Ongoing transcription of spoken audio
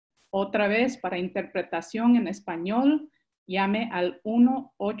Otra vez, para interpretación en español, llame al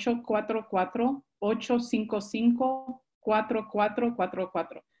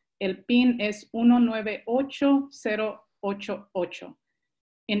 1-844-855-4444. El PIN es 198088.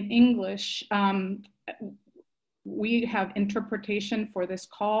 In English, we have interpretation for this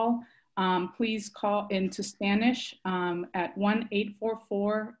call. Please call into Spanish at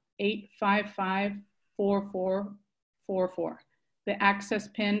 1-844-855-4444. The access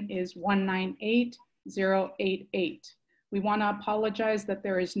PIN is 198088. We want to apologize that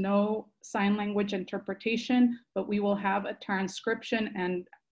there is no sign language interpretation, but we will have a transcription and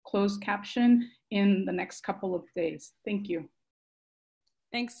closed caption in the next couple of days. Thank you.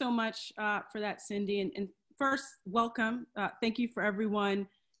 Thanks so much for that, Cindy. And first, welcome. Thank you for everyone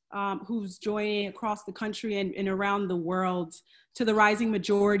who's joining across the country and around the world to the Rising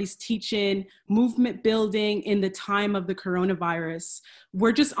Majorities teach-in, movement building in the time of the coronavirus.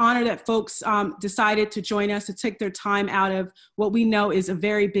 We're just honored that folks decided to join us, to take their time out of what we know is a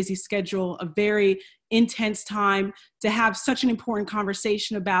very busy schedule, a very intense time, to have such an important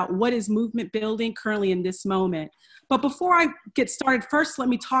conversation about what is movement building currently in this moment. But before I get started, first let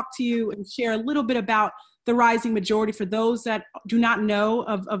me talk to you and share a little bit about the Rising Majority for those that do not know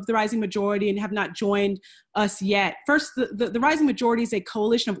of the Rising Majority and have not joined us yet. First, the Rising Majority is a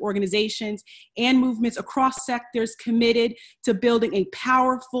coalition of organizations and movements across sectors committed to building a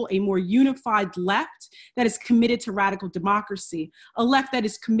powerful, a more unified left that is committed to radical democracy, a left that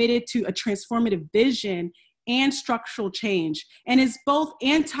is committed to a transformative vision and structural change, and is both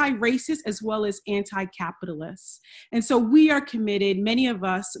anti-racist as well as anti-capitalist. And so we are committed, many of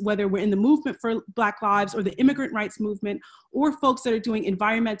us, whether we're in the movement for Black Lives or the immigrant rights movement, or folks that are doing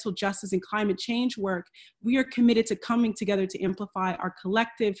environmental justice and climate change work, we are committed to coming together to amplify our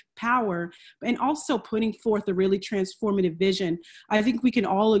collective power and also putting forth a really transformative vision. I think we can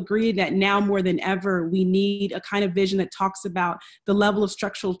all agree that now more than ever, we need a kind of vision that talks about the level of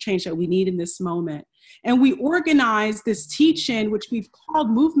structural change that we need in this moment. And we organized this teach-in, which we've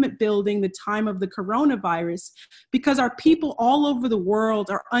called Movement Building, the time of the coronavirus, because our people all over the world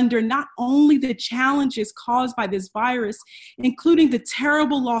are under not only the challenges caused by this virus, including the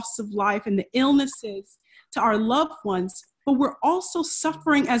terrible loss of life and the illnesses to our loved ones, but we're also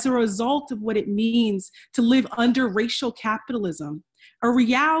suffering as a result of what it means to live under racial capitalism, a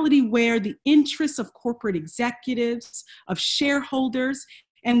reality where the interests of corporate executives, of shareholders,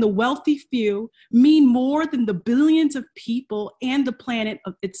 and the wealthy few mean more than the billions of people and the planet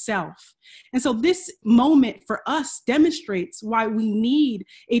itself. And so this moment for us demonstrates why we need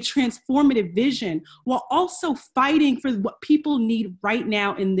a transformative vision while also fighting for what people need right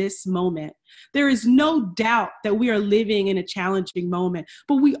now in this moment. There is no doubt that we are living in a challenging moment,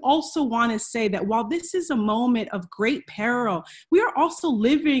 but we also want to say that while this is a moment of great peril, we are also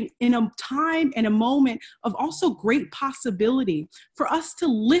living in a time and a moment of also great possibility for us to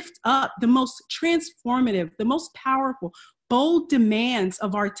lift up the most transformative, the most powerful, bold demands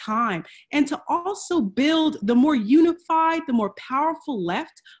of our time, and to also build the more unified, the more powerful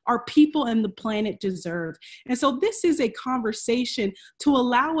left our people and the planet deserve. And so this is a conversation to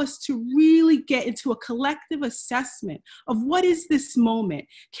allow us to really get into a collective assessment of what is this moment?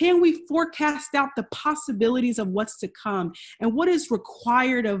 Can we forecast out the possibilities of what's to come and what is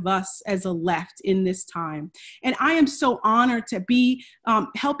required of us as a left in this time? And I am so honored to be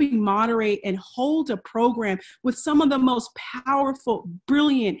helping moderate and hold a program with some of the most powerful,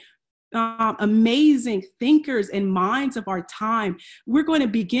 brilliant, amazing thinkers and minds of our time. We're going to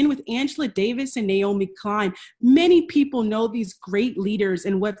begin with Angela Davis and Naomi Klein. Many people know these great leaders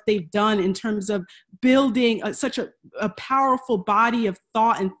and what they've done in terms of building such a powerful body of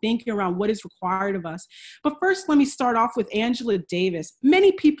thought and thinking around what is required of us. But first, let me start off with Angela Davis.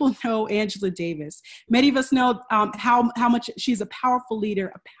 Many people know Angela Davis. Many of us know how much she's a powerful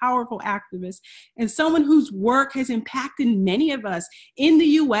leader, a powerful activist, and someone whose work has impacted many of us in the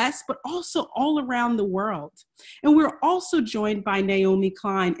US, but also all around the world. And we're also joined by Naomi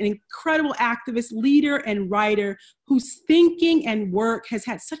Klein, an incredible activist, leader, and writer whose thinking and work has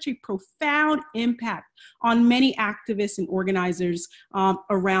had such a profound impact on many activists and organizers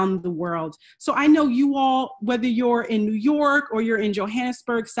around the world. So I know you all, whether you're in New York or you're in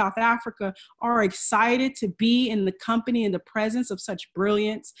Johannesburg, South Africa, are excited to be in the company and the presence of such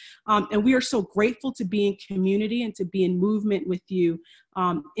brilliance. And we are so grateful to be in community and to be in movement with you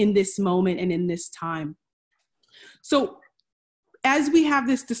in this moment and in this time. So as we have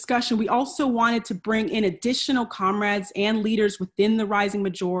this discussion, we also wanted to bring in additional comrades and leaders within the Rising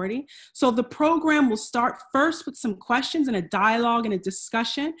Majority. So the program will start first with some questions and a dialogue and a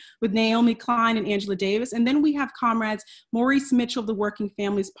discussion with Naomi Klein and Angela Davis. And then we have comrades Maurice Mitchell of the Working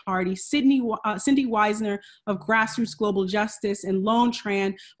Families Party, Cindy Weisner of Grassroots Global Justice, and Lone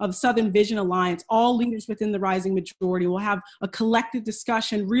Tran of Southern Vision Alliance, all leaders within the Rising Majority. We'll have a collective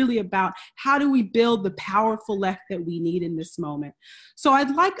discussion really about how do we build the powerful left that we need in this moment. So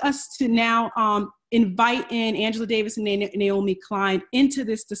I'd like us to now invite in Angela Davis and Naomi Klein into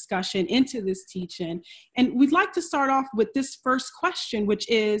this discussion, into this teaching. And we'd like to start off with this first question, which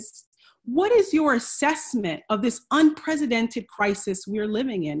is, what is your assessment of this unprecedented crisis we're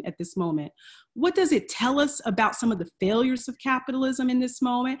living in at this moment? What does it tell us about some of the failures of capitalism in this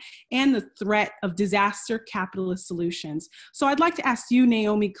moment and the threat of disaster capitalist solutions? So I'd like to ask you,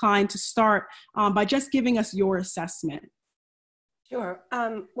 Naomi Klein, to start by just giving us your assessment. Sure.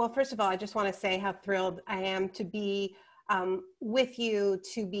 Well, first of all, I just want to say how thrilled I am to be with you,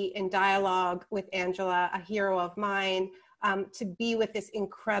 to be in dialogue with Angela, a hero of mine, to be with this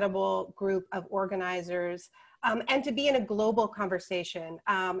incredible group of organizers, and to be in a global conversation.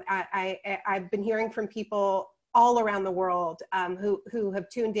 I've been hearing from people all around the world who have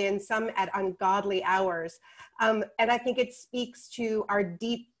tuned in, some at ungodly hours. And I think it speaks to our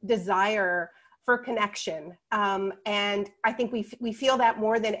deep desire for connection. And I think we feel that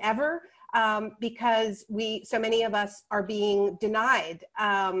more than ever because so many of us are being denied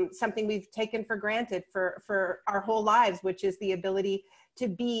something we've taken for granted for our whole lives, which is the ability to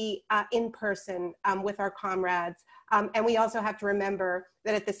be in person with our comrades. And we also have to remember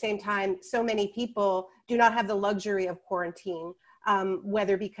that at the same time, so many people do not have the luxury of quarantine,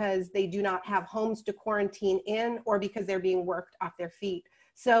 whether because they do not have homes to quarantine in or because they're being worked off their feet.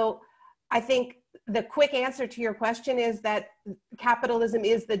 So I think the quick answer to your question is that capitalism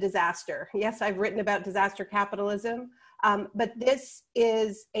is the disaster. Yes, I've written about disaster capitalism, but this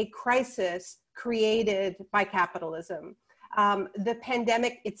is a crisis created by capitalism. The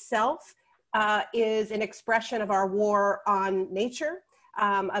pandemic itself is an expression of our war on nature,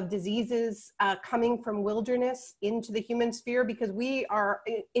 of diseases coming from wilderness into the human sphere because we are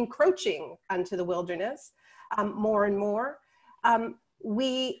encroaching onto the wilderness more and more.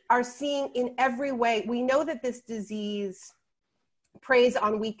 We are seeing in every way, we know that this disease preys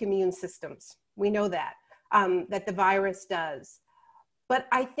on weak immune systems. We know that, that the virus does. But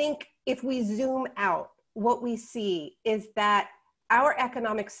I think if we zoom out, what we see is that our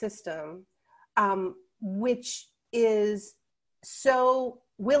economic system, which is so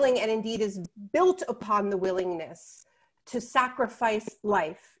willing and indeed is built upon the willingness to sacrifice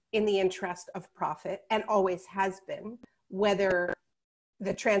life in the interest of profit and always has been, whether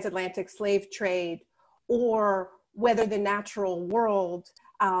the transatlantic slave trade or whether the natural world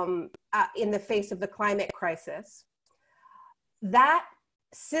in the face of the climate crisis, that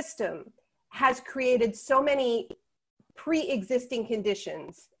system has created so many pre-existing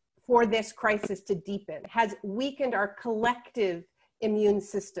conditions for this crisis to deepen, has weakened our collective immune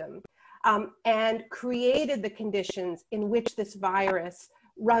system, and created the conditions in which this virus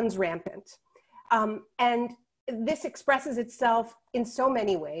runs rampant. And this expresses itself in so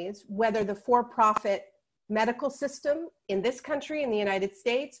many ways, whether the for-profit medical system in this country, in the United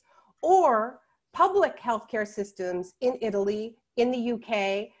States, or public healthcare systems in Italy, in the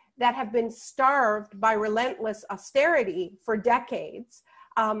UK, that have been starved by relentless austerity for decades,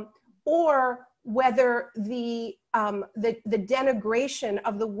 or whether the denigration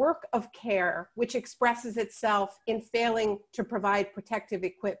of the work of care, which expresses itself in failing to provide protective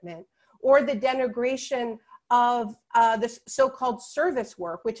equipment, or the denigration of this so-called service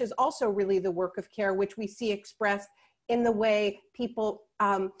work, which is also really the work of care, which we see expressed in the way people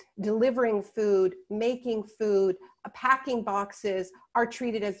delivering food, making food, packing boxes are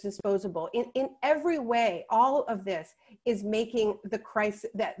treated as disposable. In every way, all of this is making the crisis,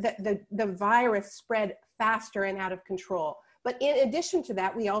 the virus spread faster and out of control. But in addition to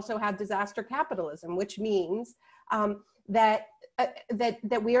that, we also have disaster capitalism, which means that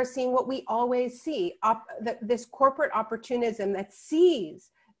we are seeing what we always see, this corporate opportunism that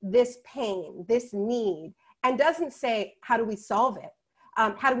sees this pain, this need, and doesn't say, how do we solve it?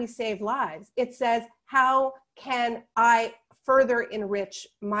 How do we save lives? It says, how can I further enrich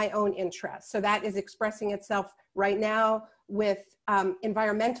my own interests? So that is expressing itself right now with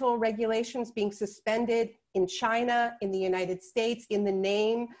environmental regulations being suspended in China, in the United States, in the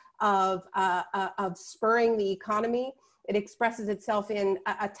name of spurring the economy. It expresses itself in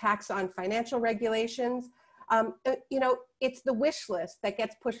attacks on financial regulations. You know, it's the wish list that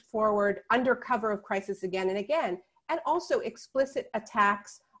gets pushed forward under cover of crisis again and again. and also explicit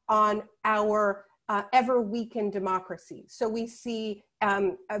attacks on our ever weakened democracy. So we see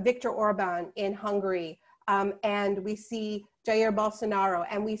Viktor Orban in Hungary, and we see Jair Bolsonaro,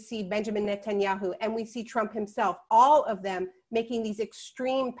 and we see Benjamin Netanyahu, and we see Trump himself, all of them making these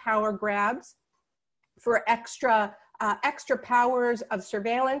extreme power grabs for extra powers of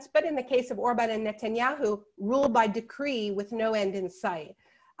surveillance, but in the case of Orban and Netanyahu, rule by decree with no end in sight.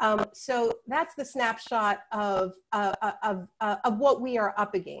 So that's the snapshot of what we are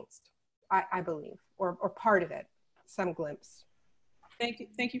up against, I believe, or part of it, some glimpse.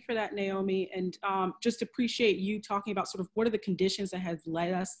 Thank you for that, Naomi, and just appreciate you talking about sort of what are the conditions that have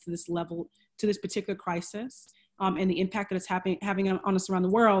led us to this level, to this particular crisis, and the impact that it's having on us around the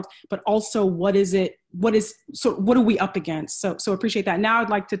world, but also what are we up against? So appreciate that. Now I'd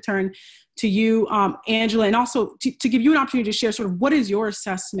like to turn to you, Angela, and also to give you an opportunity to share sort of what is your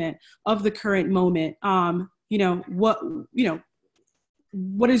assessment of the current moment?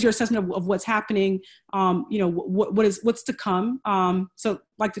 What is your assessment of what's happening? What's to come? So I'd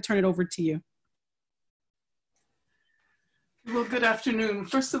like to turn it over to you. Well, good afternoon.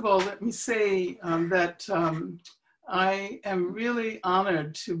 First of all, let me say that I am really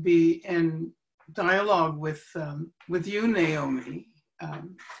honored to be in dialogue with you, Naomi,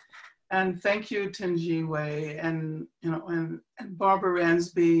 and thank you, Tenjiwe, and Barbara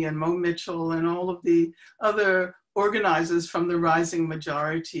Ransby and Mo Mitchell and all of the other organizers from the Rising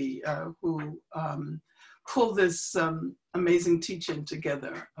Majority who pull this amazing teaching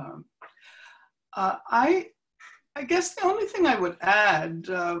together. I guess the only thing I would add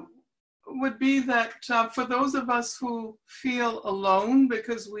would be that for those of us who feel alone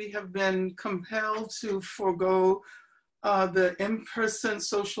because we have been compelled to forego the in-person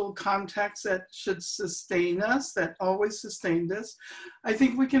social contacts that should sustain us, that always sustained us, I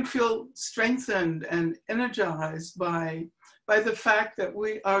think we can feel strengthened and energized by the fact that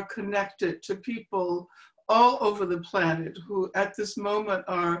we are connected to people all over the planet who at this moment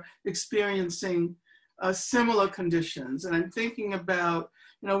are experiencing similar conditions. And I'm thinking about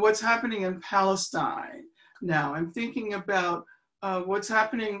what's happening in Palestine now. I'm thinking about what's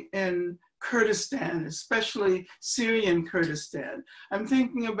happening in Kurdistan, especially Syrian Kurdistan. I'm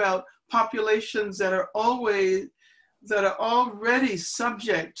thinking about populations that are already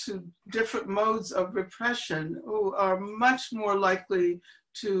subject to different modes of repression, who are much more likely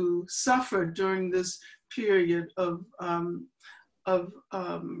to suffer during this period of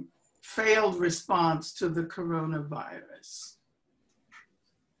failed response to the coronavirus.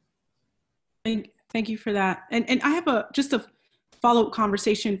 Thank you for that. And I have just a follow-up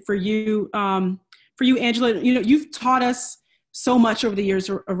conversation for you, Angela. You've taught us so much over the years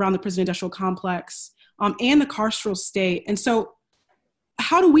around the prison industrial complex and the carceral state. And so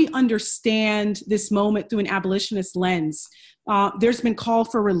how do we understand this moment through an abolitionist lens? There's been call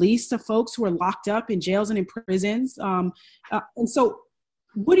for release of folks who are locked up in jails and in prisons. And so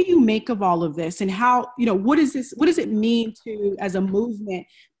what do you make of all of this, and how, what does it mean to, as a movement,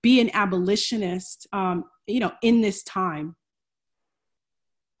 be an abolitionist, in this time?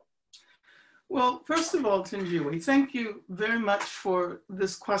 Well, first of all, Tenjiwe, thank you very much for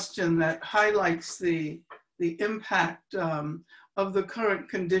this question that highlights the impact of the current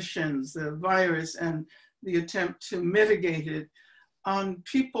conditions, the virus, and the attempt to mitigate it on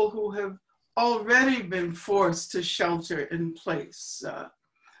people who have already been forced to shelter in place.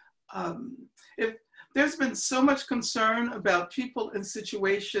 There's been so much concern about people in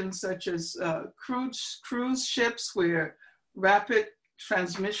situations such as cruise ships where rapid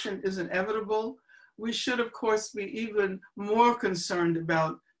transmission is inevitable. We should, of course, be even more concerned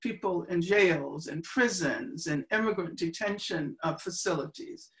about people in jails and prisons and immigrant detention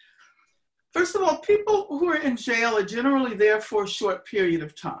facilities. First of all, people who are in jail are generally there for a short period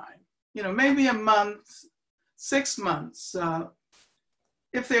of time, maybe a month, 6 months.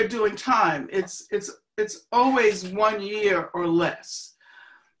 If they're doing time, it's always 1 year or less.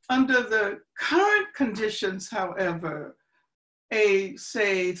 Under the current conditions, however, a,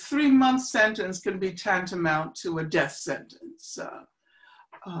 say, 3-month sentence can be tantamount to a death sentence.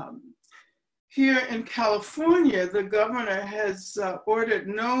 Here in California, the governor has ordered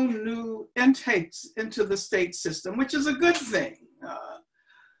no new intakes into the state system, which is a good thing.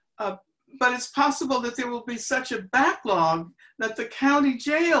 But it's possible that there will be such a backlog that the county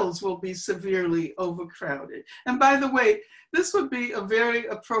jails will be severely overcrowded. And by the way, this would be a very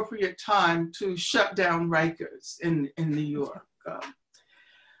appropriate time to shut down Rikers in New York.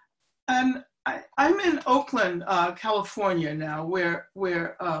 And I'm in Oakland, California now, where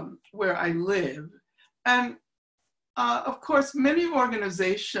I live. And of course, many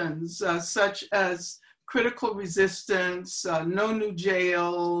organizations such as critical resistance, no new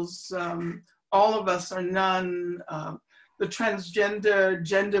jails, all of us or none, the transgender,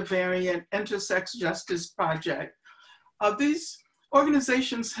 gender variant, intersex justice project. These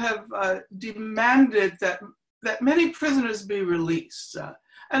organizations have demanded that many prisoners be released.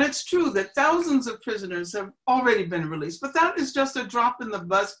 And it's true that thousands of prisoners have already been released, but that is just a drop in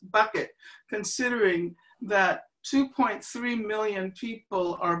the bucket, considering that 2.3 million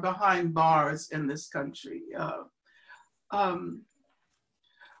people are behind bars in this country.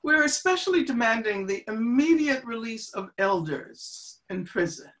 We're especially demanding the immediate release of elders in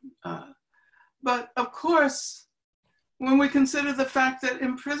prison. But of course, when we consider the fact that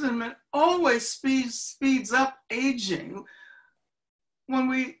imprisonment always speeds up aging, when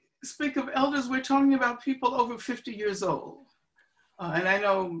we speak of elders, we're talking about people over 50 years old. And I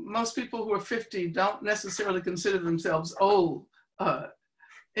know most people who are 50 don't necessarily consider themselves old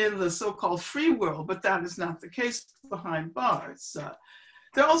in the so-called free world, but that is not the case behind bars.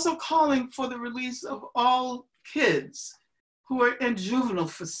 They're also calling for the release of all kids who are in juvenile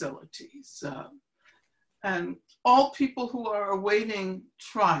facilities and all people who are awaiting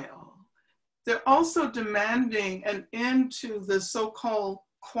trial. They're also demanding an end to the so-called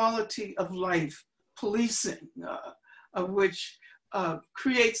quality of life policing, which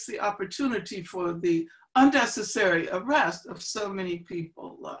creates the opportunity for the unnecessary arrest of so many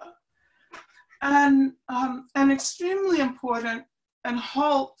people. And extremely important, and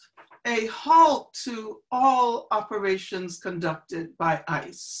a halt to all operations conducted by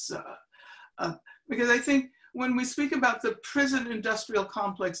ICE. Because I think when we speak about the prison industrial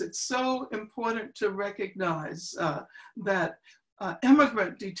complex, it's so important to recognize that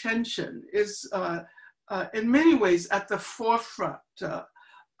immigrant detention is in many ways at the forefront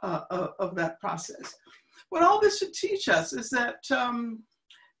of that process. What all this should teach us is that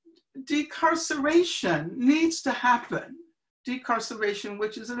decarceration needs to happen. Decarceration,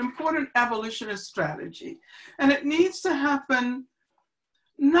 which is an important abolitionist strategy. And it needs to happen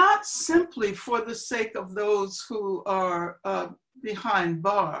not simply for the sake of those who are behind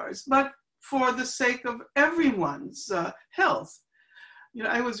bars, but for the sake of everyone's health. You know,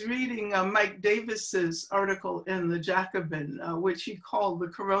 I was reading Mike Davis's article in the Jacobin, which he called the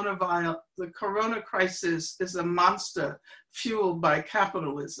corona crisis is a monster fueled by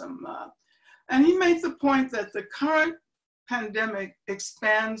capitalism. And he made the point that the current pandemic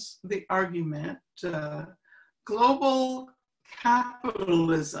expands the argument. Global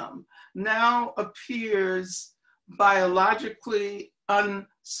capitalism now appears biologically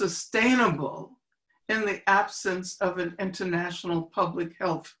unsustainable in the absence of an international public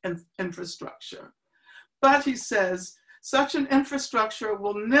health infrastructure. But he says, such an infrastructure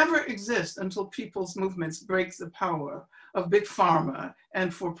will never exist until people's movements break the power of big pharma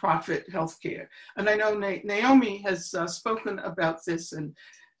and for-profit healthcare. And I know Naomi has spoken about this, and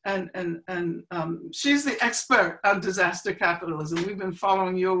she's the expert on disaster capitalism. We've been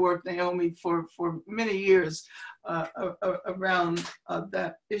following your work, Naomi, for many years around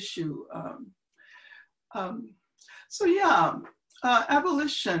that issue. So yeah,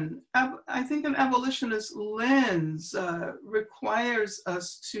 abolition, I think an abolitionist lens requires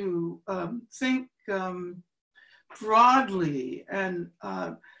us to think broadly and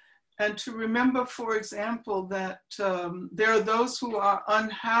to remember, for example, that there are those who are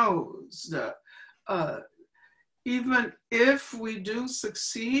unhoused. Even if we do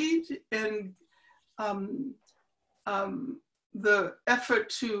succeed in the effort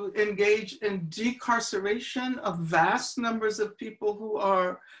to engage in decarceration of vast numbers of people who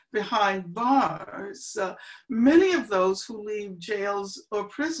are behind bars, many of those who leave jails or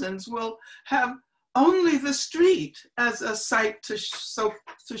prisons will have only the street as a site to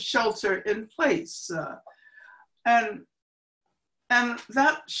shelter in place. And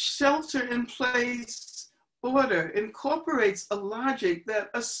that shelter in place order incorporates a logic that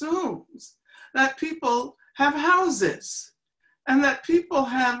assumes that people have houses and that people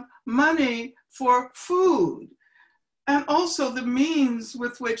have money for food and also the means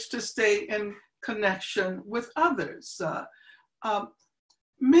with which to stay in connection with others.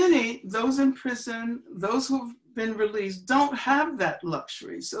 Many, those in prison, those who've been released, don't have that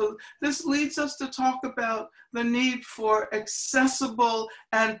luxury. So this leads us to talk about the need for accessible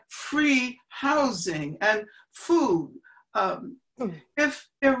and free housing and food. If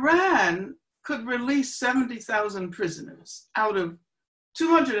Iran could release 70,000 prisoners out of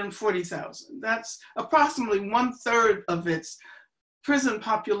 240,000, that's approximately 1/3 of its prison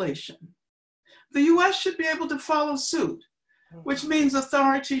population, the US should be able to follow suit, which means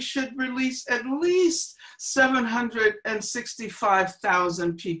authorities should release at least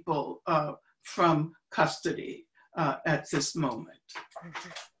 765,000 people from custody at this moment.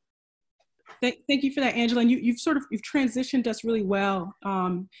 Thank you for that, Angela. And you've transitioned us really well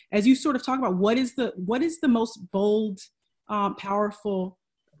as you sort of talk about what is the most bold, powerful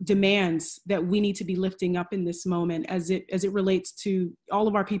demands that we need to be lifting up in this moment as it relates to all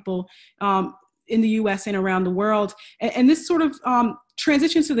of our people in the U.S. and around the world. And this sort of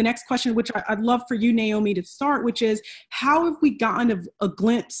transitions to the next question, which I'd love for you, Naomi, to start, which is, how have we gotten a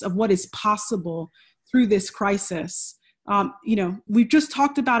glimpse of what is possible through this crisis? We've just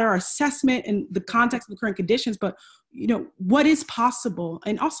talked about our assessment and the context of the current conditions, but, what is possible,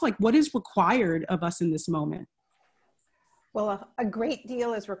 and also like what is required of us in this moment? Well, a great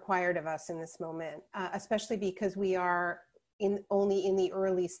deal is required of us in this moment, especially because we are only in the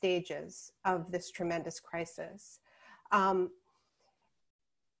early stages of this tremendous crisis. I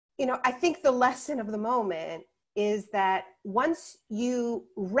think the lesson of the moment is that once you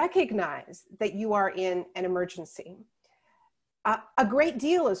recognize that you are in an emergency, a great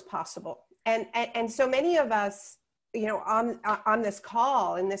deal is possible. And so many of us, on this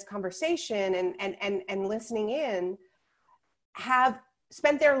call, in this conversation and listening in, have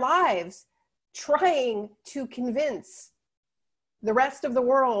spent their lives trying to convince the rest of the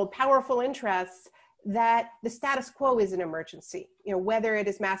world, powerful interests, that the status quo is an emergency. Whether it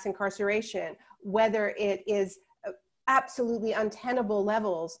is mass incarceration, whether it is absolutely untenable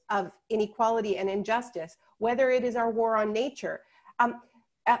levels of inequality and injustice, whether it is our war on nature.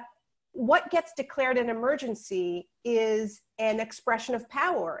 What gets declared an emergency is an expression of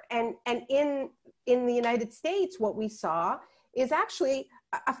power. And in the United States, what we saw is actually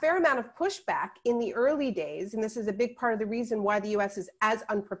a fair amount of pushback in the early days. And this is a big part of the reason why the US is as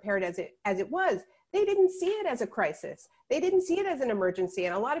unprepared as it was. They didn't see it as a crisis. They didn't see it as an emergency.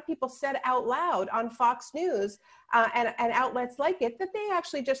 And a lot of people said out loud on Fox News and outlets like it that they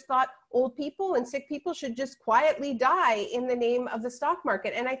actually just thought old people and sick people should just quietly die in the name of the stock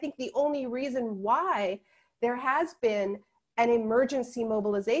market. And I think the only reason why there has been an emergency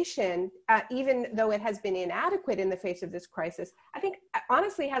mobilization, even though it has been inadequate in the face of this crisis, I think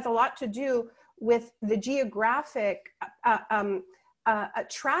honestly has a lot to do with the geographic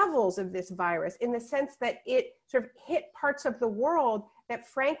travels of this virus, in the sense that it sort of hit parts of the world that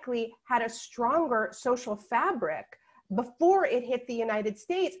frankly had a stronger social fabric before it hit the United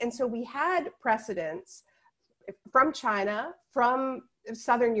States. And so we had precedents from China, from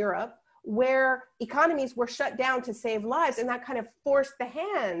Southern Europe, where economies were shut down to save lives, and that kind of forced the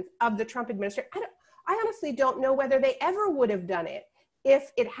hand of the Trump administration. I honestly don't know whether they ever would have done it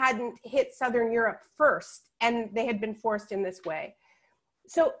if it hadn't hit Southern Europe first and they had been forced in this way.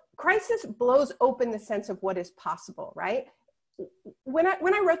 So crisis blows open the sense of what is possible, right? When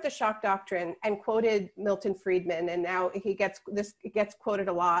I wrote the shock doctrine and quoted Milton Friedman, and now it gets quoted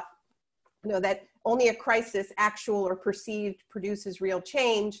a lot, that only a crisis, actual or perceived, produces real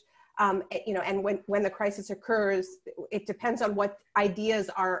change. And when the crisis occurs, it depends on what ideas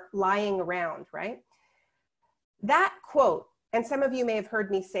are lying around, right? That quote, and some of you may have heard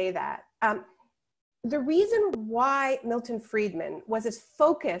me say that, the reason why Milton Friedman was as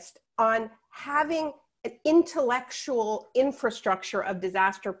focused on having an intellectual infrastructure of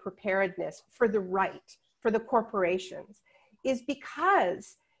disaster preparedness for the right, for the corporations, is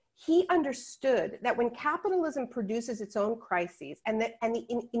because he understood that when capitalism produces its own crises and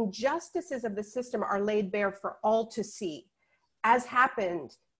the injustices of the system are laid bare for all to see, as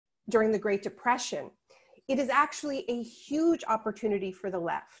happened during the Great Depression, it is actually a huge opportunity for the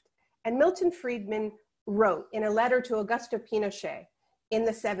left. And Milton Friedman wrote in a letter to Augusto Pinochet in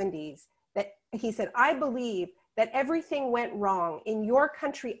the 70s that he said, "I believe that everything went wrong in your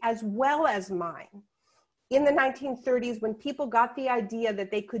country as well as mine in the 1930s, when people got the idea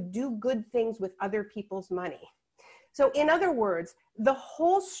that they could do good things with other people's money." So in other words, the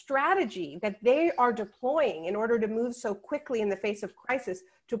whole strategy that they are deploying in order to move so quickly in the face of crisis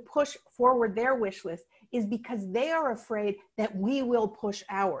to push forward their wish list is because they are afraid that we will push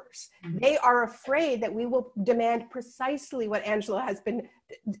ours. Mm-hmm. They are afraid that we will demand precisely what Angela has been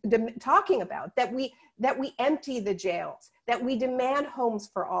talking about, that we empty the jails, that we demand homes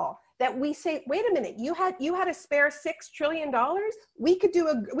for all, that we say, wait a minute, you had a spare $6 trillion? We could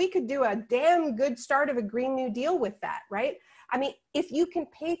do a damn good start of a Green New Deal with that, right? I mean, if you can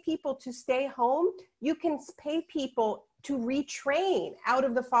pay people to stay home, you can pay people to retrain out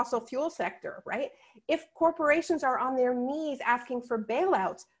of the fossil fuel sector, right? If corporations are on their knees asking for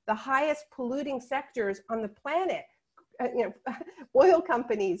bailouts, the highest polluting sectors on the planet, oil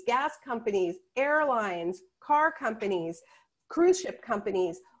companies, gas companies, airlines, car companies, cruise ship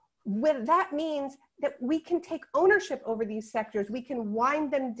companies, that means that we can take ownership over these sectors. We can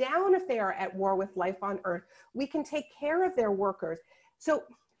wind them down if they are at war with life on earth. We can take care of their workers. So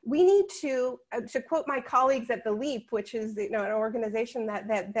we need to quote my colleagues at the LEAP, which is an organization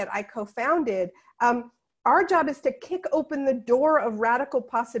that I co-founded, our job is to kick open the door of radical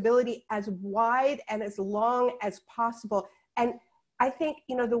possibility as wide and as long as possible. And I think,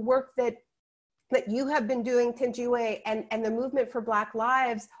 the work that you have been doing, Tinjiwe, and the movement for Black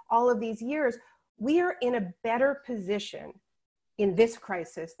Lives all of these years, we are in a better position in this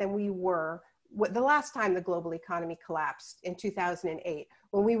crisis than we were the last time the global economy collapsed in 2008,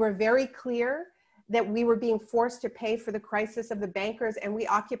 when we were very clear that we were being forced to pay for the crisis of the bankers, and we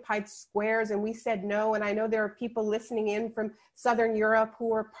occupied squares and we said no. And I know there are people listening in from Southern Europe who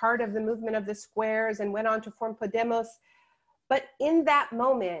were part of the movement of the squares and went on to form Podemos. But in that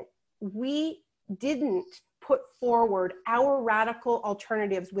moment, we didn't put forward our radical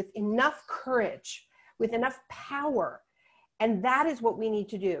alternatives with enough courage, with enough power. And that is what we need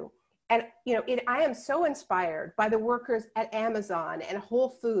to do. And I am so inspired by the workers at Amazon and Whole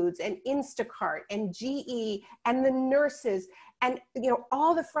Foods and Instacart and GE and the nurses and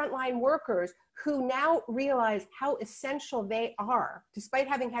all the frontline workers who now realize how essential they are, despite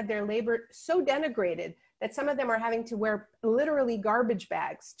having had their labor so denigrated that some of them are having to wear literally garbage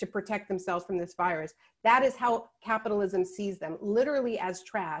bags to protect themselves from this virus. That is how capitalism sees them, literally as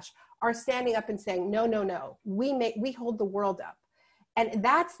trash, are standing up and saying, no, no, no, we hold the world up. And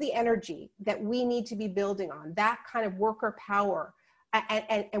that's the energy that we need to be building on, that kind of worker power.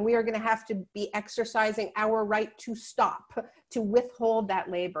 And we are going to have to be exercising our right to stop, to withhold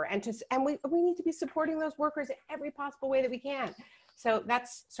that labor. And we need to be supporting those workers in every possible way that we can. So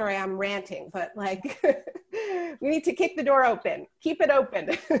that's, sorry, I'm ranting, but we need to kick the door open, keep it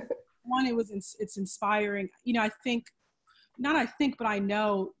open. One, it's inspiring. But I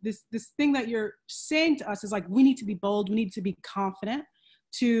know this thing that you're saying to us is we need to be bold. We need to be confident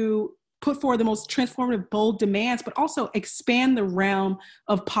to put forward the most transformative, bold demands, but also expand the realm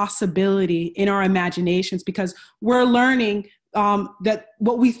of possibility in our imaginations, because we're learning that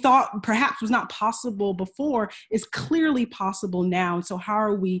what we thought perhaps was not possible before is clearly possible now. And so how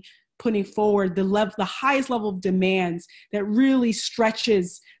are we putting forward the highest level of demands that really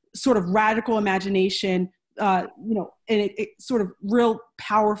stretches sort of radical imagination, and it sort of real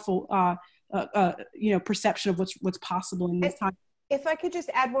powerful, perception of what's possible in this time. If I could just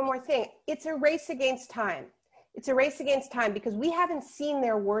add one more thing, it's a race against time. It's a race against time because we haven't seen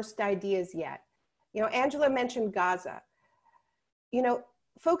their worst ideas yet. Angela mentioned Gaza.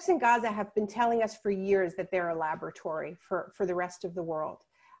 Folks in Gaza have been telling us for years that they're a laboratory for the rest of the world.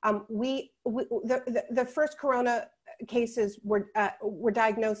 The first corona cases were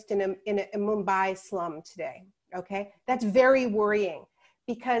diagnosed in a Mumbai slum today. Okay, that's very worrying,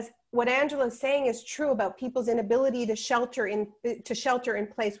 because what Angela is saying is true about people's inability to shelter in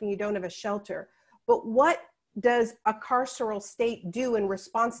place when you don't have a shelter. But what does a carceral state do in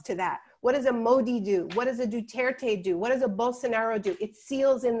response to that? What does a Modi do? What does a Duterte do? What does a Bolsonaro do? It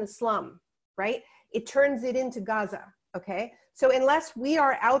seals in the slum, right? It turns it into Gaza, okay? So unless we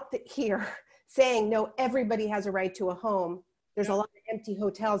are out here saying, no, everybody has a right to a home, there's a lot of empty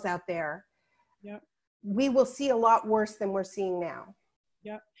hotels out there, we will see a lot worse than we're seeing now.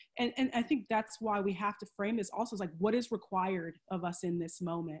 Yeah. And I think that's why we have to frame this also as what is required of us in this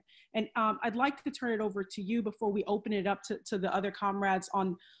moment. And I'd like to turn it over to you before we open it up to the other comrades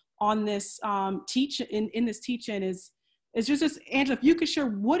on this in this teach-in is just, Angela, if you could share,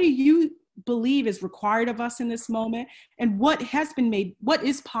 what do you believe is required of us in this moment, and what has been made, what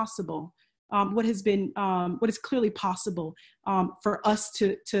is possible, what is clearly possible for us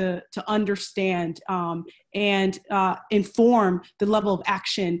to understand and inform the level of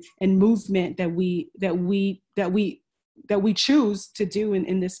action and movement that we choose to do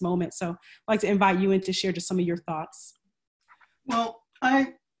in this moment. So I'd like to invite you in to share just some of your thoughts. Well,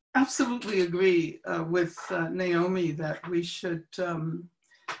 I absolutely agree with Naomi that we should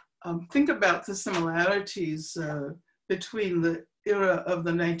think about the similarities between the era of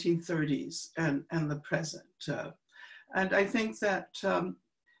the 1930s and the present. And I think that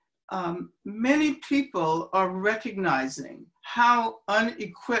many people are recognizing how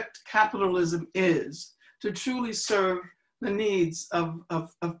unequipped capitalism is to truly serve the needs of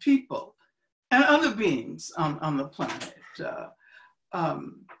people and other beings on the planet.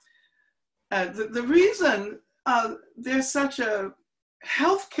 The reason there's such a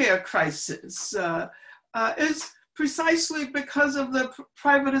healthcare crisis is precisely because of the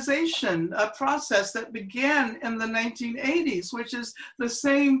privatization process that began in the 1980s, which is the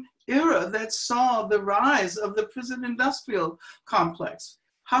same era that saw the rise of the prison industrial complex.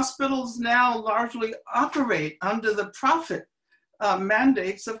 Hospitals now largely operate under the profit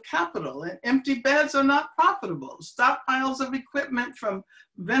mandates of capital, and empty beds are not profitable. Stockpiles of equipment from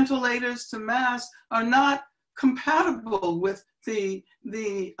ventilators to masks are not compatible with the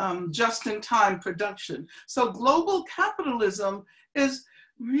just-in-time production. So global capitalism is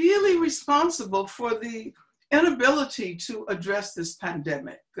really responsible for the inability to address this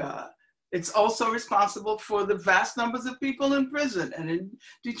pandemic. It's also responsible for the vast numbers of people in prison and in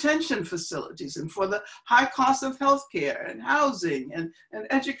detention facilities, and for the high cost of healthcare and housing and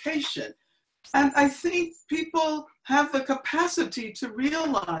education. And I think people have the capacity to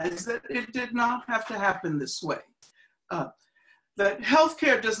realize that it did not have to happen this way. That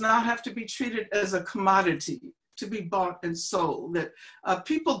healthcare does not have to be treated as a commodity to be bought and sold, that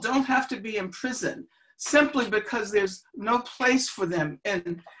people don't have to be in prison simply because there's no place for them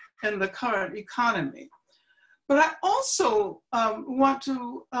in the current economy. But I also want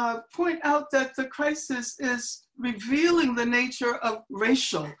to point out that the crisis is revealing the nature of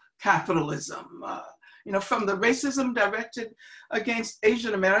racial capitalism. From the racism directed against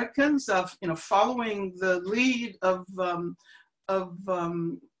Asian Americans, following the lead of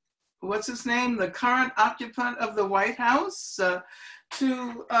what's his name, the current occupant of the White House,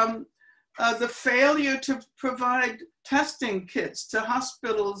 to the failure to provide testing kits to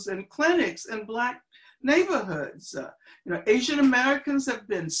hospitals and clinics in Black neighborhoods. Asian Americans have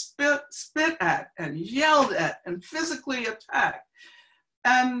been spit at and yelled at and physically attacked.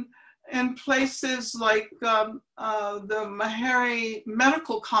 And in places like the Meharry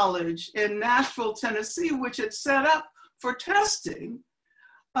Medical College in Nashville, Tennessee, which had set up for testing,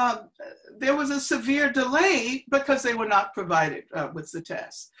 there was a severe delay because they were not provided with the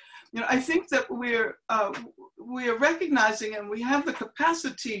tests. I think that we are recognizing, and we have the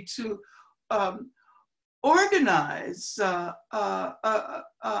capacity to organize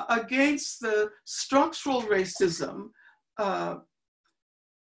against the structural racism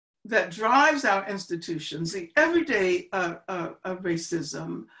that drives our institutions, the everyday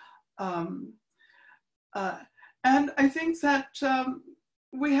racism. And I think that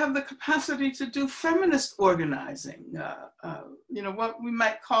we have the capacity to do feminist organizing, what we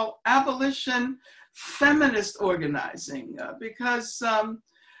might call abolition feminist organizing, because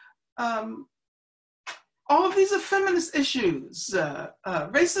all of these are feminist issues.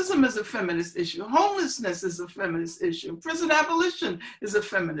 Racism is a feminist issue. Homelessness is a feminist issue. Prison abolition is a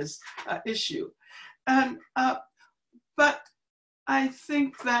feminist issue. And, but I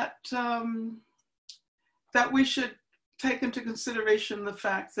think that, that we should take into consideration the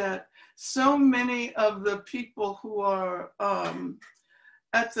fact that so many of the people who are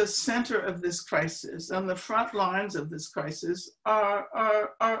at the center of this crisis, on the front lines of this crisis, are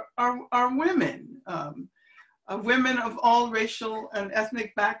women. Women of all racial and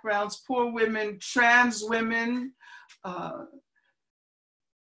ethnic backgrounds, poor women, trans women,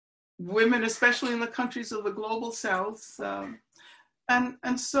 women especially in the countries of the global South.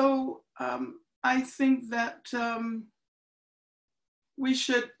 And so I think that we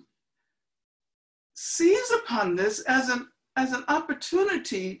should seize upon this as an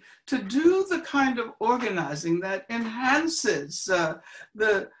opportunity to do the kind of organizing that enhances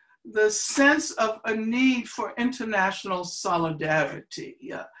the sense of a need for international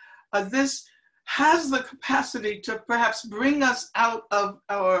solidarity. This has the capacity to perhaps bring us out of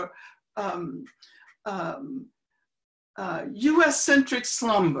our US-centric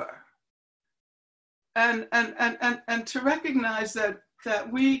slumber, and to recognize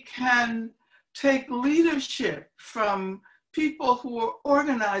that we can take leadership from people who are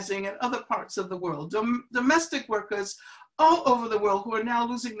organizing in other parts of the world, domestic workers all over the world who are now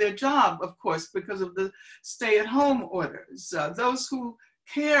losing their job, of course, because of the stay-at-home orders. Those who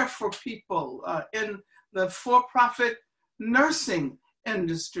care for people in the for-profit nursing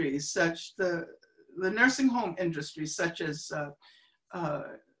industries, such the nursing home industry, such as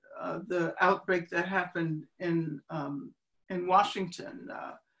the outbreak that happened in Washington.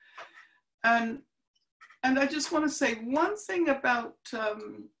 And I just want to say one thing about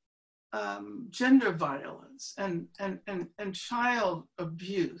gender violence and child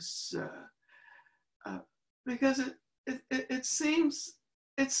abuse, because it seems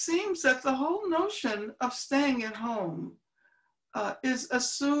that the whole notion of staying at home is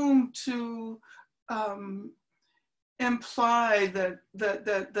assumed to imply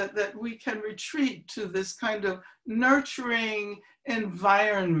that we can retreat to this kind of nurturing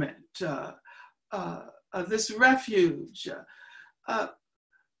environment, this refuge.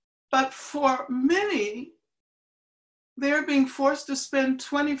 But for many, they're being forced to spend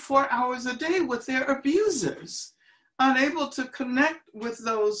 24 hours a day with their abusers unable to connect with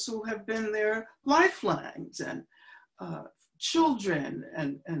those who have been their lifelines, and children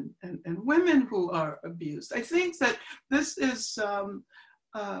and women who are abused. I think that this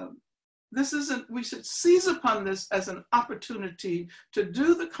isn't, we should seize upon this as an opportunity to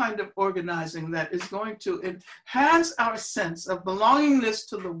do the kind of organizing that is going to enhance our sense of belongingness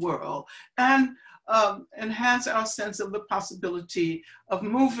to the world, and enhance our sense of the possibility of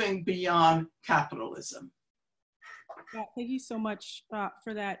moving beyond capitalism. Yeah, thank you so much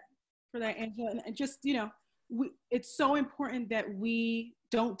for that, Angela. And just, you know, it's so important that we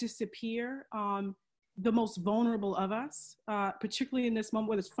don't disappear the most vulnerable of us, particularly in this moment,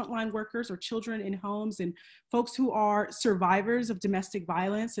 whether it's frontline workers or children in homes and folks who are survivors of domestic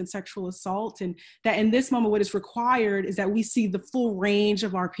violence and sexual assault. And that in this moment, what is required is that we see the full range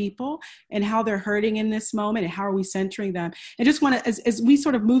of our people and how they're hurting in this moment and how are we centering them. And just want to, as we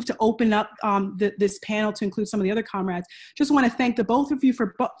sort of move to open up this panel to include some of the other comrades, just want to thank the both of you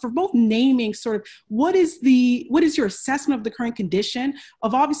for both naming sort of what is your assessment of the current condition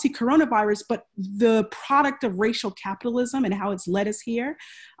of obviously coronavirus, but the product of racial capitalism and how it's led us here,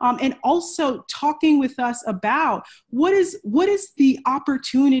 and also talking with us about what is the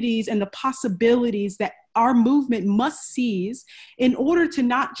opportunities and the possibilities that our movement must seize in order to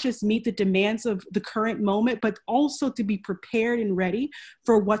not just meet the demands of the current moment, but also to be prepared and ready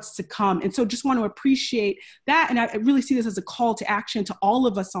for what's to come. And so just want to appreciate that. And I really see this as a call to action to all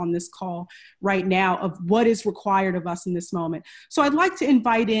of us on this call right now of what is required of us in this moment. So I'd like to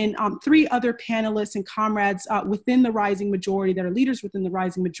invite in 3 other panelists and comrades within the Rising Majority that are leaders within the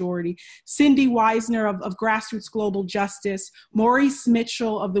Rising Majority: Cindy Wisner of Grassroots Global Justice, Maurice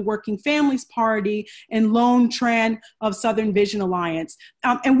Mitchell of the Working Families Party, and Lone Tran of Southern Vision Alliance.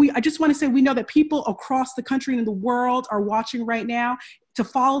 And I just want to say, we know that people across the country and the world are watching right now. To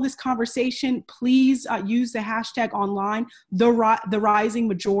follow this conversation, please use the hashtag online, the Rising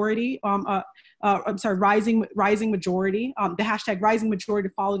Majority. Rising Majority, the hashtag Rising Majority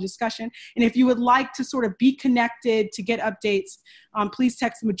to follow discussion. And if you would like to sort of be connected to get updates, please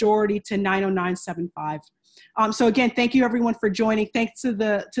text Majority to 90975. So again, thank you everyone for joining. Thanks to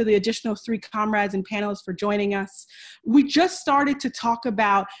the additional 3 comrades and panelists for joining us. We just started to talk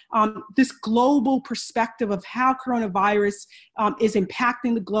about this global perspective of how coronavirus is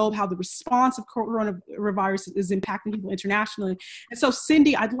impacting the globe, how the response of coronavirus is impacting people internationally. And so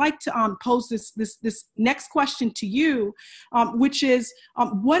Cindy, I'd like to pose this next question to you, which is,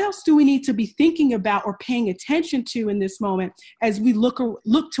 what else do we need to be thinking about or paying attention to in this moment as we look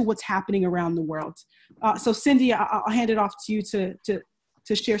to what's happening around the world? So Cindy, I'll hand it off to you to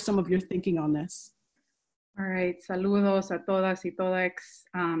share some of your thinking on this. All right, saludos a todas y todex.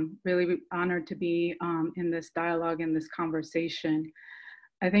 Really honored to be in this dialogue, in this conversation.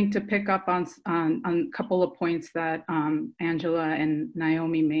 I think to pick up on a couple of points that Angela and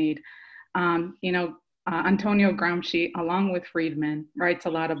Naomi made, Antonio Gramsci, along with Friedman, writes a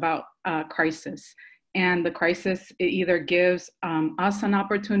lot about crisis. And the crisis, it either gives us an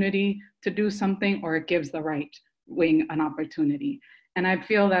opportunity to do something, or it gives the right wing an opportunity. And I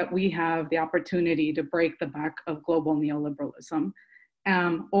feel that we have the opportunity to break the back of global neoliberalism,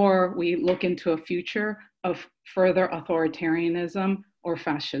 or we look into a future of further authoritarianism or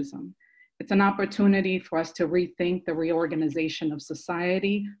fascism. It's an opportunity for us to rethink the reorganization of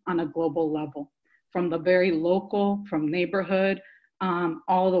society on a global level, from the very local, from neighborhood,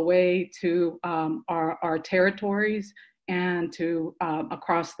 all the way to our territories and to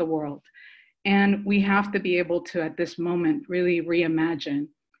across the world. And we have to be able to, at this moment, really reimagine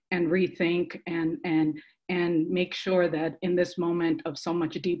and rethink and make sure that in this moment of so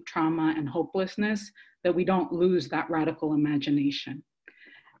much deep trauma and hopelessness, that we don't lose that radical imagination.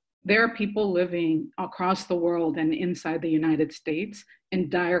 There are people living across the world and inside the United States in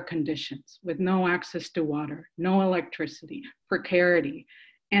dire conditions with no access to water, no electricity, precarity.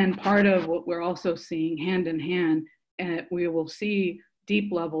 And part of what we're also seeing hand in hand, we will see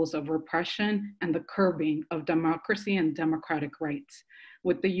deep levels of repression and the curbing of democracy and democratic rights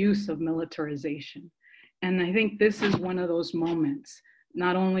with the use of militarization. And I think this is one of those moments.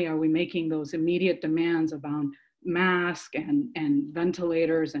 Not only are we making those immediate demands about masks and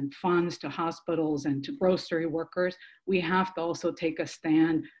ventilators and funds to hospitals and to grocery workers, we have to also take a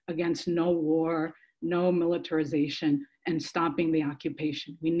stand against no war, no militarization, and stopping the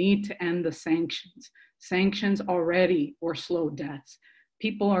occupation. We need to end the sanctions. Sanctions already were slow deaths.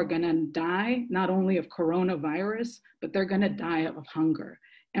 People are gonna die not only of coronavirus, but they're gonna die of hunger.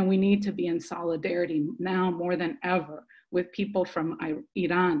 And we need to be in solidarity now more than ever with people from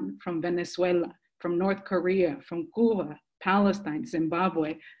Iran, from Venezuela, from North Korea, from Cuba, Palestine,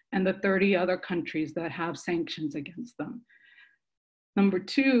 Zimbabwe, and the 30 other countries that have sanctions against them. Number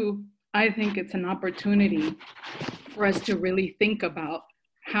two, I think it's an opportunity for us to really think about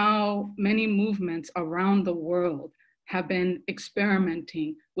how many movements around the world have been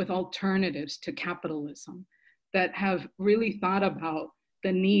experimenting with alternatives to capitalism, that have really thought about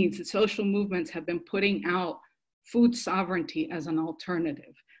the needs. Social movements have been putting out food sovereignty as an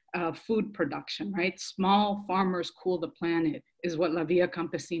alternative, food production, right? Small farmers cool the planet is what La Via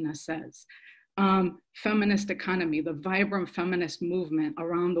Campesina says. Feminist economy, the vibrant feminist movement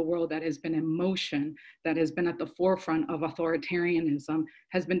around the world that has been in motion, that has been at the forefront of authoritarianism,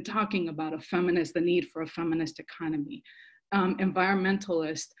 has been talking about the need for a feminist economy.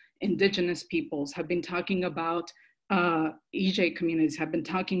 Environmentalists, indigenous peoples have been talking about, EJ communities have been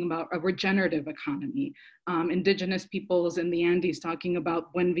talking about a regenerative economy. Indigenous peoples in the Andes talking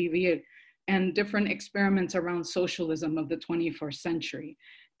about buen vivir, and different experiments around socialism of the 21st century.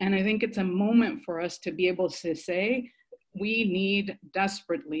 And I think it's a moment for us to be able to say, we need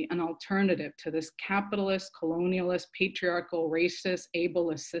desperately an alternative to this capitalist, colonialist, patriarchal, racist,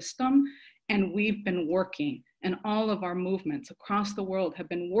 ableist system. And we've been working, and all of our movements across the world have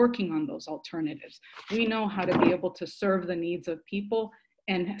been working on those alternatives. We know how to be able to serve the needs of people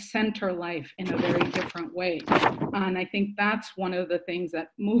and center life in a very different way. And I think that's one of the things that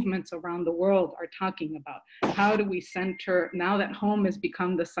movements around the world are talking about. How do we center, now that home has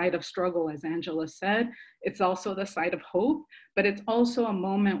become the site of struggle, as Angela said, it's also the site of hope, but it's also a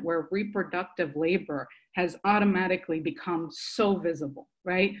moment where reproductive labor has automatically become so visible,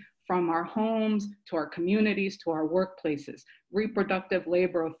 right? From our homes to our communities to our workplaces. Reproductive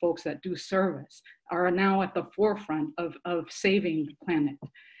labor of folks that do service are now at the forefront of saving the planet.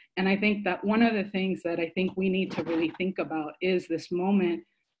 And I think that one of the things that I think we need to really think about is this moment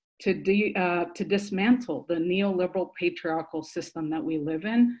to dismantle the neoliberal patriarchal system that we live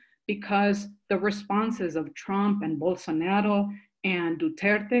in, because the responses of Trump and Bolsonaro and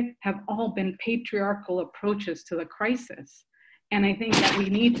Duterte have all been patriarchal approaches to the crisis. And I think that we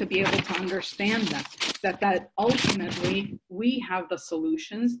need to be able to understand that ultimately we have the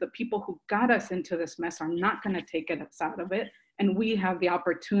solutions. The people who got us into this mess are not going to take us out of it. And we have the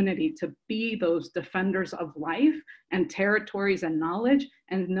opportunity to be those defenders of life and territories and knowledge,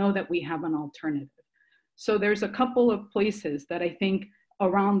 and know that we have an alternative. So there's a couple of places that I think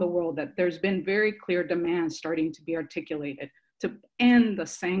around the world that there's been very clear demands starting to be articulated to end the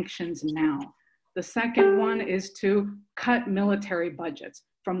sanctions now. The second one is to cut military budgets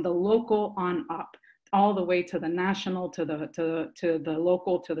from the local on up, all the way to the national, to the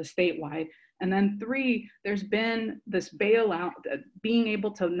local, to the statewide. And then three, there's been this bailout, being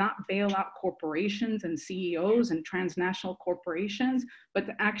able to not bail out corporations and CEOs and transnational corporations, but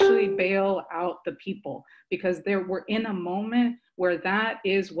to actually bail out the people, because we're in a moment where that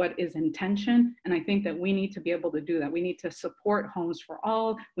is what is intention. And I think that we need to be able to do that. We need to support Homes for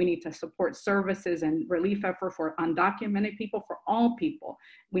All. We need to support services and relief effort for undocumented people, for all people.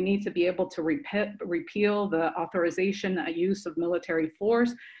 We need to be able to repeal the authorization use of military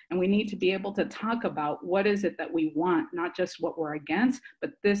force. And we need to be able to talk about what is it that we want, not just what we're against,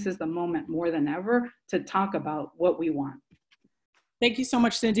 but this is the moment more than ever to talk about what we want. Thank you so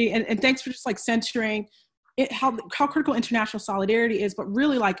much, Cindy. And thanks for just like centering how critical international solidarity is, but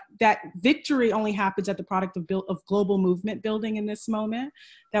really like that victory only happens at the product of global movement building in this moment,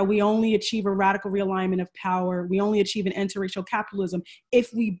 that we only achieve a radical realignment of power. We only achieve an end to racial capitalism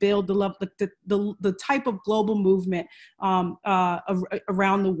if we build the type of global movement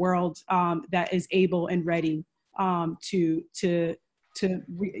around the world that is able and ready to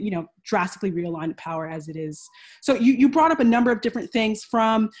drastically realign the power as it is. So you brought up a number of different things,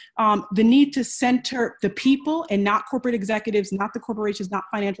 from the need to center the people and not corporate executives, not the corporations, not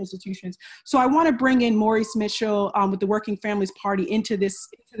financial institutions. So I want to bring in Maurice Mitchell with the Working Families Party into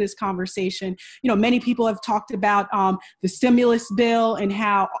this conversation. Many people have talked about the stimulus bill and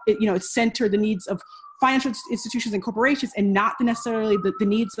how it centered the needs of financial institutions and corporations and not necessarily the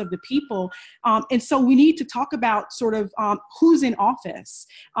needs of the people. And so we need to talk about sort of who's in office.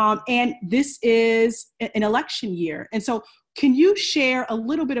 And this is an election year. And so can you share a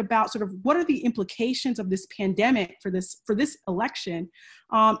little bit about sort of what are the implications of this pandemic for this election?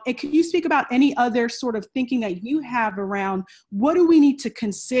 And can you speak about any other sort of thinking that you have around what do we need to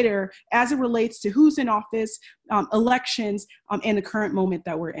consider as it relates to who's in office, elections, and the current moment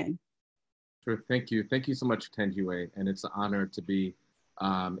that we're in? Sure, thank you. Thank you so much, Tenjue. And it's an honor to be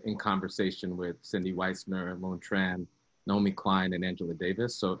in conversation with Cindy Weissner, Lone Tran, Naomi Klein, and Angela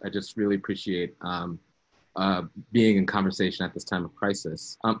Davis. So I just really appreciate being in conversation at this time of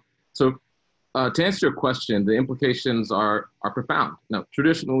crisis. So To answer your question, the implications are profound. Now,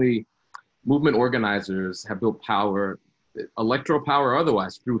 traditionally, movement organizers have built power, electoral power or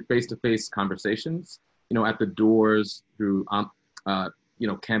otherwise, through face-to-face conversations, at the doors, through,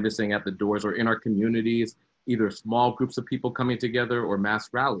 canvassing at the doors, or in our communities, either small groups of people coming together or mass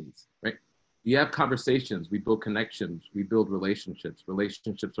rallies, right? We have conversations, we build connections, we build relationships.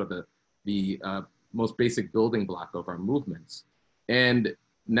 Relationships are the most basic building block of our movements. And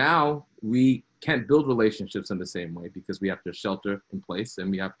now we can't build relationships in the same way because we have to shelter in place and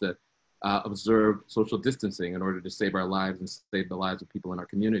we have to observe social distancing in order to save our lives and save the lives of people in our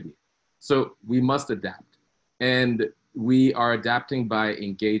community. So we must adapt. And we are adapting by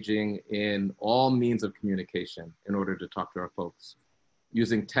engaging in all means of communication in order to talk to our folks,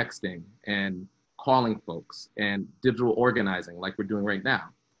 using texting and calling folks and digital organizing like we're doing right now.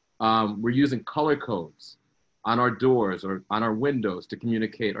 We're using color codes on our doors or on our windows to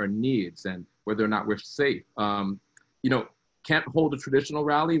communicate our needs and whether or not we're safe. Can't hold a traditional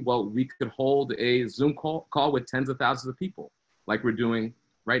rally? Well, we could hold a Zoom call with tens of thousands of people like we're doing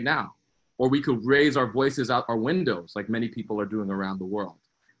right now. Or we could raise our voices out our windows like many people are doing around the world.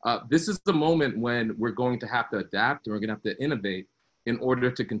 This is the moment when we're going to have to adapt and we're gonna have to innovate in order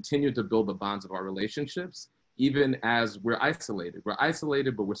to continue to build the bonds of our relationships, even as we're isolated. We're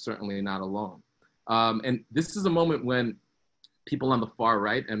isolated, but we're certainly not alone. And this is a moment when people on the far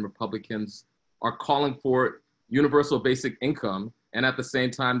right and Republicans are calling for universal basic income. And at the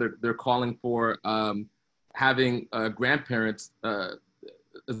same time, they're calling for having grandparents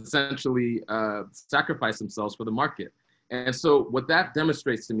essentially sacrifice themselves for the market. And so what that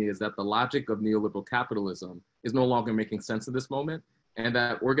demonstrates to me is that the logic of neoliberal capitalism is no longer making sense in this moment, and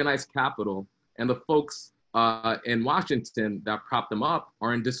that organized capital and the folks in Washington that prop them up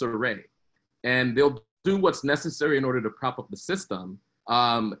are in disarray. And they'll do what's necessary in order to prop up the system.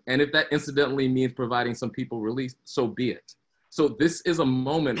 And if that incidentally means providing some people relief, so be it. So this is a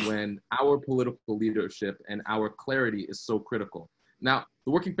moment when our political leadership and our clarity is so critical. Now,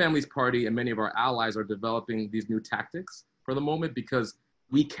 the Working Families Party and many of our allies are developing these new tactics for the moment because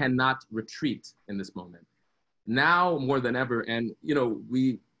we cannot retreat in this moment. Now more than ever, and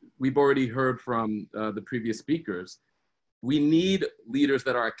we've already heard from the previous speakers, we need leaders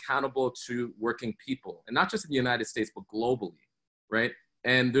that are accountable to working people, and not just in the United States, but globally, right?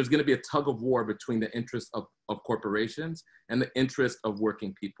 And there's gonna be a tug of war between the interests of corporations and the interest of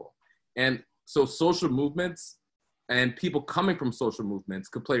working people. And so social movements and people coming from social movements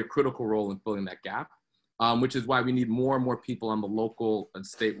could play a critical role in filling that gap, which is why we need more and more people on the local and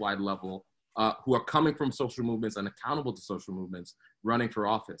statewide level who are coming from social movements and accountable to social movements running for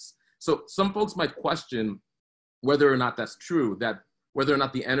office. So some folks might question whether or not that's true, that whether or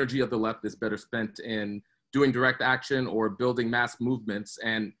not the energy of the left is better spent in doing direct action or building mass movements,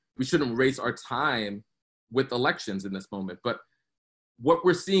 and we shouldn't waste our time with elections in this moment. But what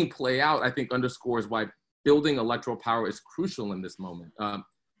we're seeing play out, I think, underscores why building electoral power is crucial in this moment.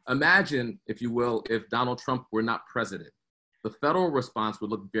 Imagine, if you will, if Donald Trump were not president, the federal response would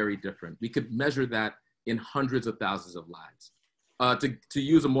look very different. We could measure that in hundreds of thousands of lives. To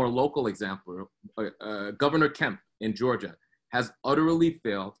use a more local example, Governor Kemp in Georgia has utterly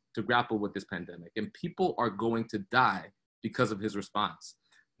failed to grapple with this pandemic, and people are going to die because of his response.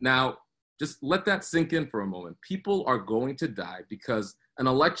 Now, just let that sink in for a moment. People are going to die because an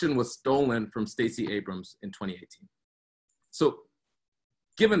election was stolen from Stacey Abrams in 2018. So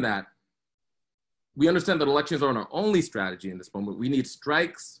given that, we understand that elections aren't our only strategy in this moment. We need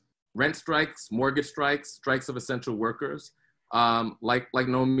strikes, rent strikes, mortgage strikes, strikes of essential workers, like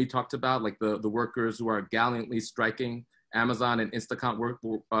Naomi talked about, like the workers who are gallantly striking, Amazon and Instacart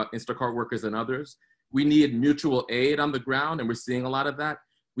workers and others. We need mutual aid on the ground, and we're seeing a lot of that.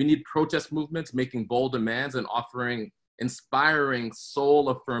 We need protest movements making bold demands and offering inspiring,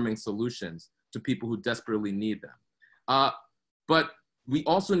 soul-affirming solutions to people who desperately need them. But we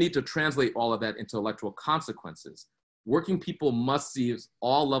also need to translate all of that into electoral consequences. Working people must seize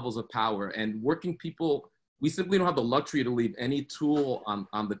all levels of power, and working people, we simply don't have the luxury to leave any tool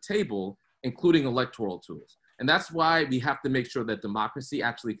on the table, including electoral tools. And that's why we have to make sure that democracy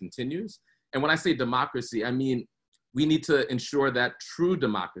actually continues. And when I say democracy, I mean, we need to ensure that true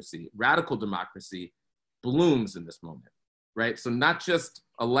democracy, radical democracy, blooms in this moment, right? So not just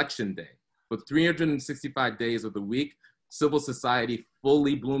election day, but 365 days of the week, civil society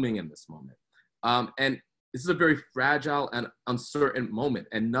fully blooming in this moment. And this is a very fragile and uncertain moment,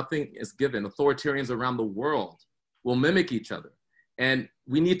 and nothing is given. Authoritarians around the world will mimic each other. And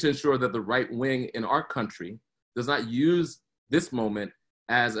we need to ensure that the right wing in our country does not use this moment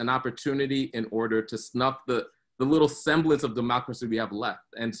as an opportunity in order to snuff the little semblance of democracy we have left.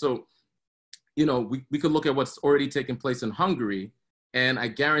 And so you know, we could look at what's already taken place in Hungary, and I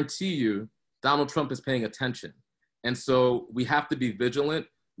guarantee you, Donald Trump is paying attention. And so we have to be vigilant.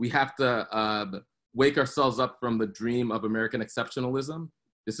 We have to wake ourselves up from the dream of American exceptionalism.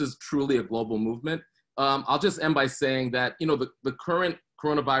 This is truly a global movement. I'll just end by saying that, you know, the current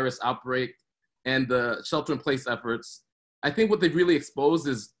coronavirus outbreak and the shelter-in-place efforts, I think what they've really exposed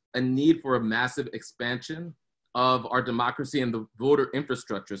is a need for a massive expansion of our democracy and the voter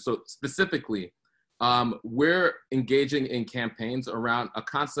infrastructure. So specifically, we're engaging in campaigns around a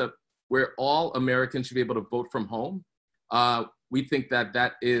concept where all Americans should be able to vote from home. We think that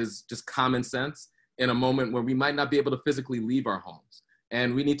that is just common sense in a moment where we might not be able to physically leave our homes.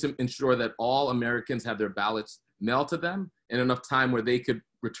 And we need to ensure that all Americans have their ballots mailed to them in enough time where they could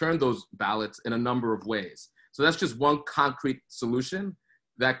return those ballots in a number of ways. So that's just one concrete solution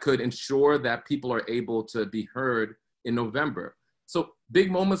that could ensure that people are able to be heard in November. So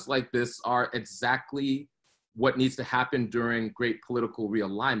big moments like this are exactly what needs to happen during great political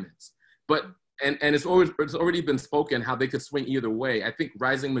realignments. But, and it's already been spoken how they could swing either way. I think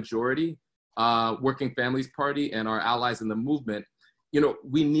Rising Majority, Working Families Party, and our allies in the movement, you know,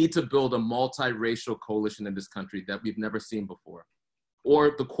 we need to build a multiracial coalition in this country that we've never seen before.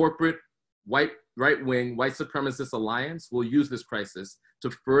 Or the corporate right-wing white supremacist alliance will use this crisis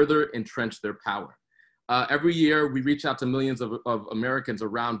to further entrench their power. Every year, we reach out to millions of Americans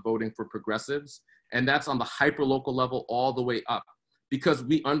around voting for progressives, and that's on the hyper-local level all the way up, because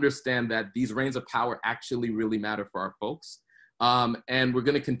we understand that these reigns of power actually really matter for our folks. And we're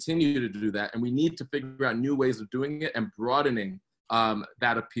gonna continue to do that, and we need to figure out new ways of doing it and broadening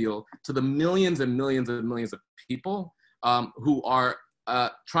that appeal to the millions and millions and millions of people who are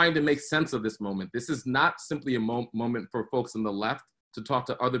trying to make sense of this moment. This is not simply a moment for folks on the left to talk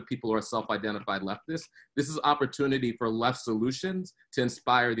to other people who are self-identified leftists. This is opportunity for left solutions to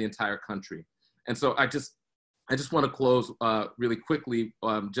inspire the entire country. And so I just want to close really quickly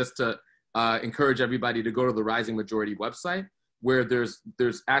just to encourage everybody to go to the Rising Majority website, where there's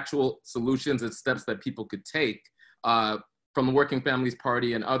actual solutions and steps that people could take from the Working Families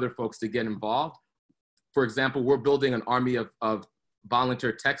Party and other folks to get involved. For example, we're building an army of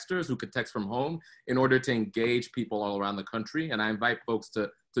volunteer texters who could text from home in order to engage people all around the country. And I invite folks to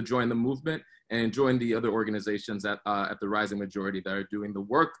join the movement and join the other organizations at the Rising Majority that are doing the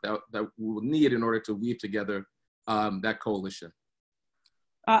work that we will need in order to weave together that coalition.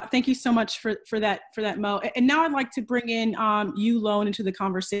 Thank you so much for that, Mo. And now I'd like to bring in you, Lone, into the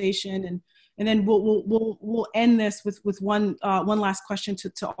conversation, and then we'll end this with one last question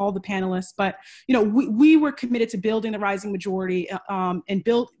to all the panelists. But you know, we were committed to building the Rising Majority and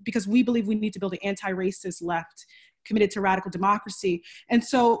because we believe we need to build an anti-racist left committed to radical democracy. And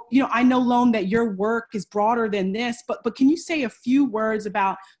so, you know, I know, Lone, that your work is broader than this, but can you say a few words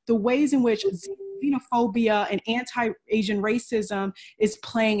about the ways in which xenophobia and anti-Asian racism is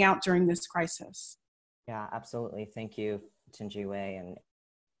playing out during this crisis? Yeah, absolutely. Thank you, Tinjiwei, and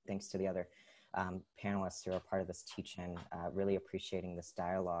thanks to the other panelists who are part of this teach-in. Really appreciating this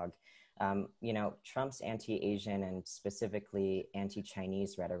dialogue. You know, Trump's anti-Asian and specifically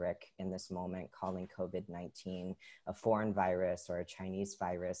anti-Chinese rhetoric in this moment, calling COVID-19 a foreign virus or a Chinese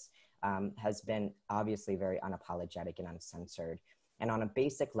virus, has been obviously very unapologetic and uncensored. And on a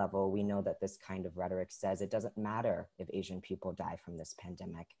basic level, we know that this kind of rhetoric says it doesn't matter if Asian people die from this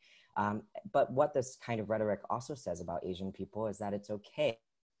pandemic. But what this kind of rhetoric also says about Asian people is that it's okay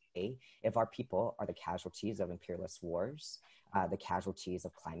if our people are the casualties of imperialist wars, the casualties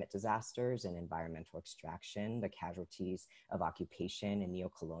of climate disasters and environmental extraction, the casualties of occupation and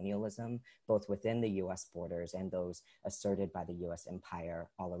neocolonialism, both within the US borders and those asserted by the US empire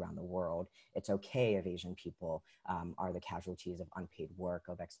all around the world. It's okay if Asian people are the casualties of unpaid work,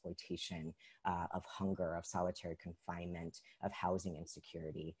 of exploitation, of hunger, of solitary confinement, of housing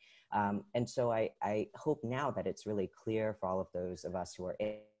insecurity. And so I hope now that it's really clear for all of those of us who are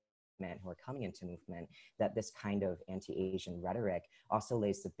coming into movement, that this kind of anti-Asian rhetoric also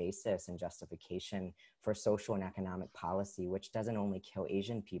lays the basis and justification for social and economic policy, which doesn't only kill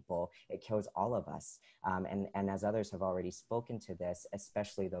Asian people, it kills all of us. And as others have already spoken to this,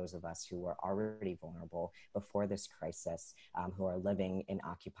 especially those of us who were already vulnerable before this crisis, who are living in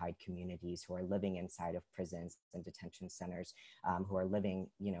occupied communities, who are living inside of prisons and detention centers, who are living,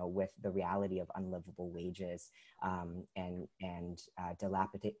 you know, with the reality of unlivable wages and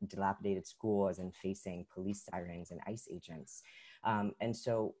dilapidated schools and facing police sirens and ICE agents. And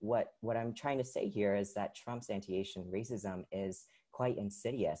so what I'm trying to say here is that Trump's anti-Asian racism is quite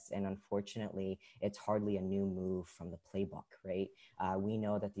insidious. And unfortunately, it's hardly a new move from the playbook, right? We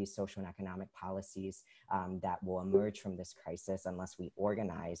know that these social and economic policies that will emerge from this crisis, unless we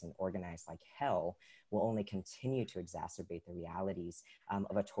organize and organize like hell, will only continue to exacerbate the realities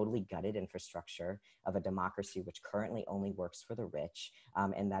of a totally gutted infrastructure, of a democracy which currently only works for the rich,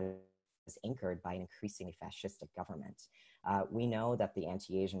 and that is anchored by an increasingly fascistic government. We know that the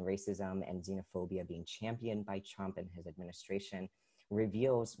anti-Asian racism and xenophobia being championed by Trump and his administration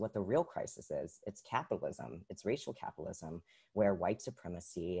reveals what the real crisis is. It's capitalism, it's racial capitalism, where white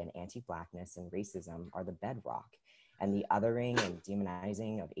supremacy and anti-Blackness and racism are the bedrock. And the othering and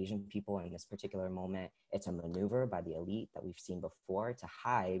demonizing of Asian people in this particular moment, it's a maneuver by the elite that we've seen before to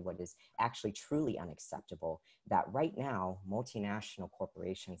hide what is actually truly unacceptable, that right now, multinational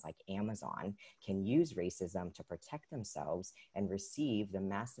corporations like Amazon can use racism to protect themselves and receive the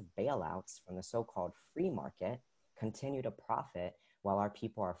massive bailouts from the so-called free market, continue to profit while our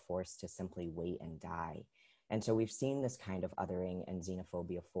people are forced to simply wait and die. And so we've seen this kind of othering and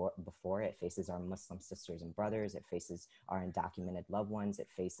xenophobia before. It faces our Muslim sisters and brothers. It faces our undocumented loved ones. It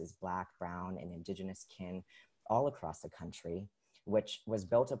faces Black, Brown, and Indigenous kin all across the country, which was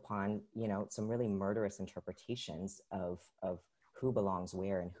built upon, you know, some really murderous interpretations of who belongs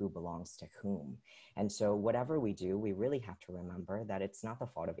where and who belongs to whom. And so whatever we do, we really have to remember that it's not the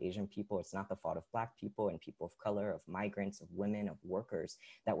fault of Asian people, it's not the fault of Black people and people of color, of migrants, of women, of workers,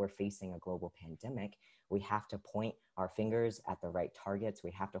 that we're facing a global pandemic. We have to point our fingers at the right targets.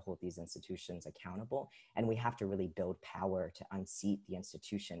 We have to hold these institutions accountable, and we have to really build power to unseat the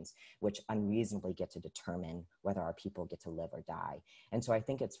institutions which unreasonably get to determine whether our people get to live or die. And so I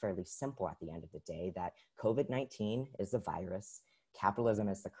think it's fairly simple at the end of the day that COVID-19 is the virus, capitalism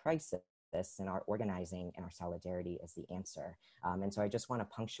is the crisis, and our organizing and our solidarity is the answer. And so I just want to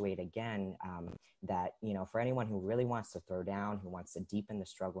punctuate again that, you know, for anyone who really wants to throw down, who wants to deepen the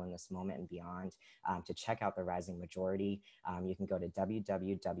struggle in this moment and beyond, to check out The Rising Majority, you can go to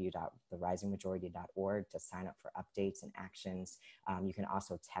www.therisingmajority.org to sign up for updates and actions. You can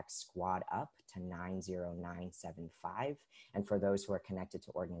also text SQUAD UP to 90975. And for those who are connected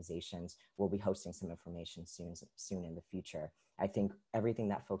to organizations, we'll be hosting some information soon in the future. I think everything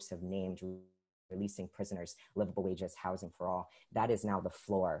that folks have named, releasing prisoners, livable wages, housing for all, that is now the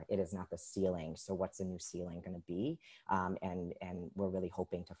floor. It is not the ceiling. So what's the new ceiling going to be? And we're really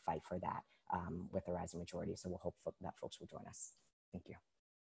hoping to fight for that with the Rising Majority. So we'll hope that folks will join us. Thank you.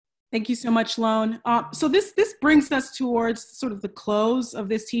 Thank you so much, Lone. So this brings us towards sort of the close of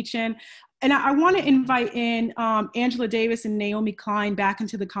this teach-in. And I want to invite in Angela Davis and Naomi Klein back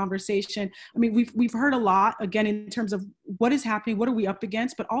into the conversation. I mean, we've heard a lot, again, in terms of what is happening, what are we up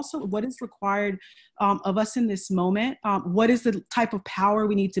against, but also what is required of us in this moment. What is the type of power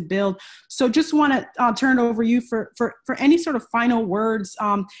we need to build? So just want to turn it over you for any sort of final words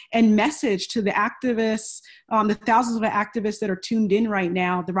and message to the activists, the thousands of activists that are tuned in right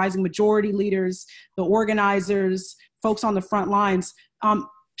now, the Rising Majority leaders, the organizers, folks on the front lines.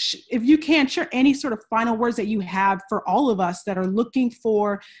 If you can, share any sort of final words that you have for all of us that are looking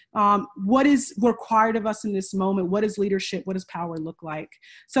for what is required of us in this moment. What is leadership? What does power look like?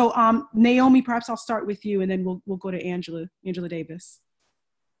 So Naomi, perhaps I'll start with you and then we'll go to Angela Davis.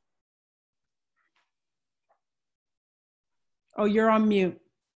 Oh, you're on mute.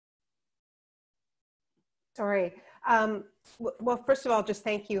 Sorry. Well, first of all, just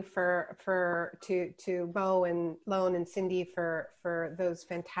thank you to Mo and Lone and Cindy for those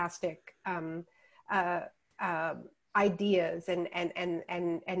fantastic ideas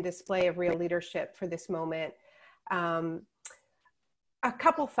and display of real leadership for this moment. A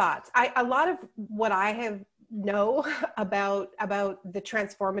couple thoughts. A lot of what I have know about the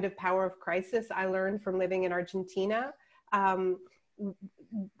transformative power of crisis I learned from living in Argentina.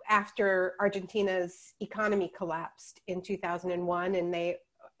 After Argentina's economy collapsed in 2001, and they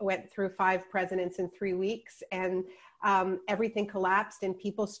went through 5 presidents in 3 weeks, and everything collapsed and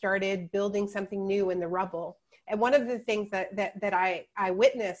people started building something new in the rubble. And one of the things that I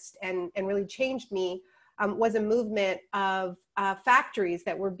witnessed and really changed me was a movement of factories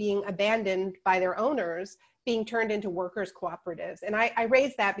that were being abandoned by their owners being turned into workers' cooperatives. And I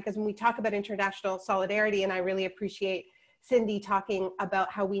raise that because when we talk about international solidarity, and I really appreciate Cindy talking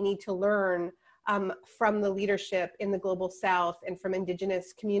about how we need to learn from the leadership in the global South and from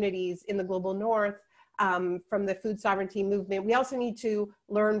indigenous communities in the global North, from the food sovereignty movement. We also need to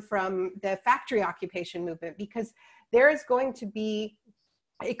learn from the factory occupation movement, because there is going to be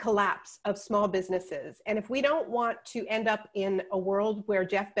a collapse of small businesses. And if we don't want to end up in a world where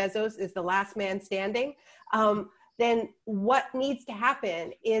Jeff Bezos is the last man standing, then what needs to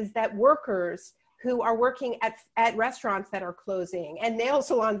happen is that workers who are working at restaurants that are closing and nail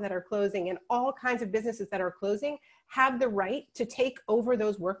salons that are closing and all kinds of businesses that are closing have the right to take over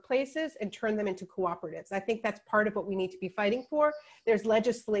those workplaces and turn them into cooperatives. I think that's part of what we need to be fighting for. There's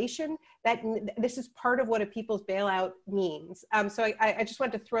legislation that this is part of what a people's bailout means. So I just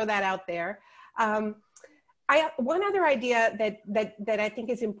want to throw that out there. One other idea that I think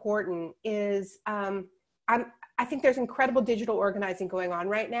is important is I think there's incredible digital organizing going on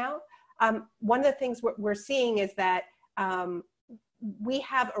right now. One of the things we're seeing is that we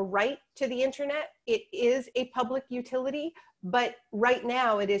have a right to the internet. It is a public utility, but right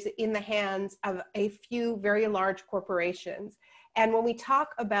now it is in the hands of a few very large corporations. And when we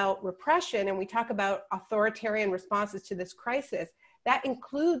talk about repression and we talk about authoritarian responses to this crisis, that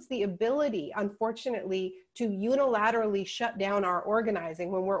includes the ability, unfortunately, to unilaterally shut down our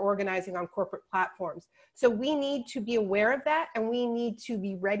organizing when we're organizing on corporate platforms. So we need to be aware of that and we need to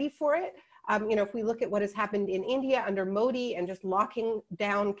be ready for it. You know, if we look at what has happened in India under Modi and just locking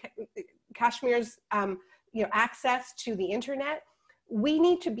down Kashmir's access to the internet, we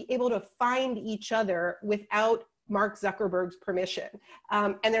need to be able to find each other without Mark Zuckerberg's permission.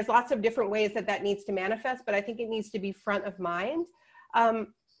 And there's lots of different ways that needs to manifest, but I think it needs to be front of mind.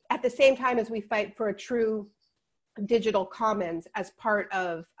 At the same time as we fight for a true digital commons as part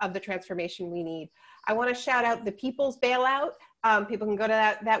of the transformation we need. I want to shout out the People's Bailout. People can go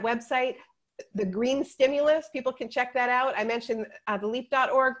to that website. The Green Stimulus, people can check that out. I mentioned the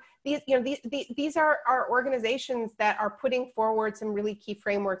leap.org. These are organizations that are putting forward some really key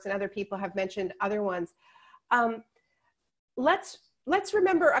frameworks, and other people have mentioned other ones. Let's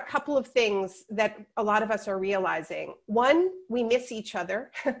remember a couple of things that a lot of us are realizing. One, we miss each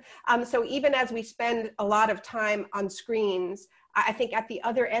other. So even as we spend a lot of time on screens, I think at the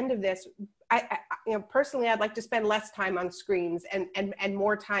other end of this, personally, I'd like to spend less time on screens and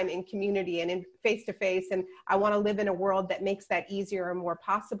more time in community and in face-to-face. And I want to live in a world that makes that easier and more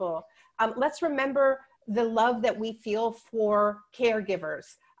possible. Let's remember the love that we feel for caregivers.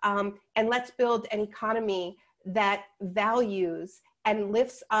 And let's build an economy that values and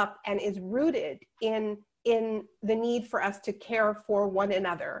lifts up and is rooted in the need for us to care for one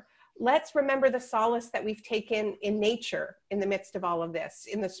another. Let's remember the solace that we've taken in nature in the midst of all of this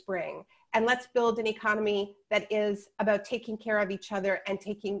in the spring. And let's build an economy that is about taking care of each other and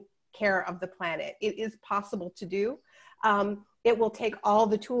taking care of the planet. It is possible to do. It will take all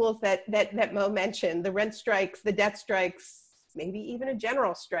the tools that Mo mentioned, the rent strikes, the debt strikes, maybe even a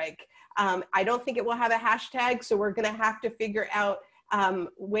general strike. I don't think it will have a hashtag, so we're gonna have to figure out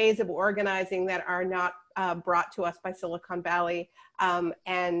ways of organizing that are not brought to us by Silicon Valley. One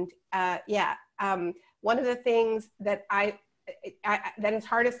of the things that that is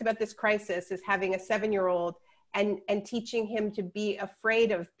hardest about this crisis is having a 7-year-old and teaching him to be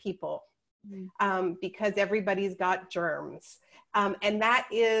afraid of people because everybody's got germs. And that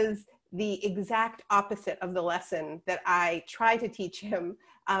is the exact opposite of the lesson that I try to teach him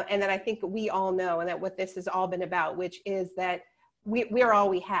and that I think we all know, and that what this has all been about, which is that we are all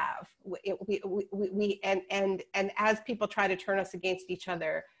we have. And as people try to turn us against each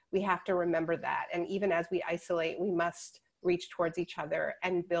other, we have to remember that. And even as we isolate, we must reach towards each other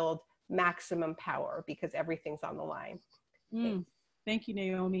and build maximum power because everything's on the line. Thank you,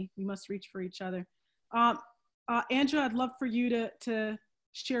 Naomi. We must reach for each other. Angela, I'd love for you to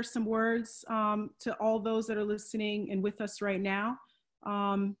share some words to all those that are listening and with us right now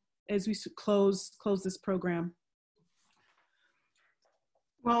as we close this program.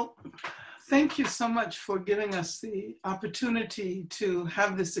 Well, thank you so much for giving us the opportunity to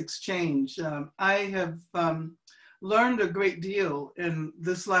have this exchange. I have learned a great deal in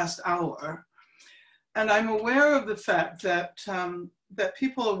this last hour, and I'm aware of the fact that, that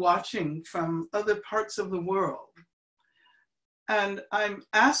people are watching from other parts of the world. And I'm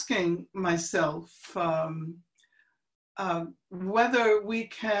asking myself whether we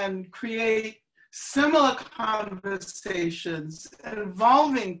can create similar conversations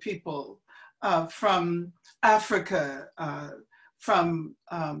involving people from Africa, from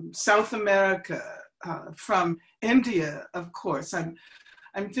South America, from India, of course. I'm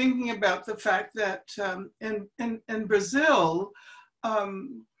thinking about the fact that in Brazil,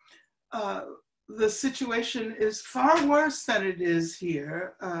 the situation is far worse than it is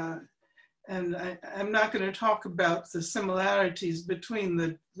here. And I'm not going to talk about the similarities between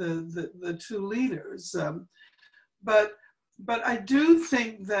the two leaders, but I do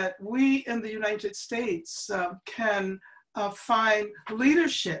think that we in the United States can find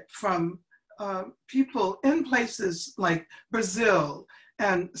leadership from people in places like Brazil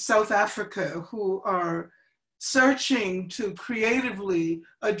and South Africa who are searching to creatively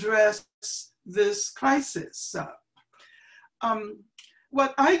address this crisis.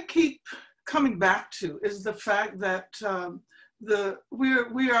 What I keep coming back to is the fact that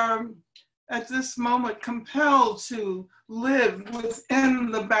we are at this moment compelled to live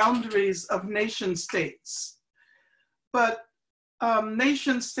within the boundaries of nation states. But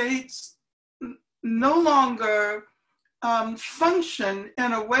nation states no longer function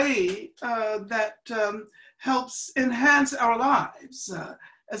in a way that helps enhance our lives.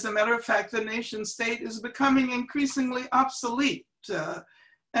 As a matter of fact, the nation state is becoming increasingly obsolete.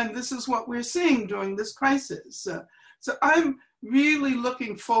 And this is what we're seeing during this crisis. So I'm really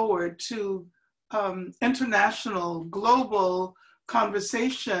looking forward to international, global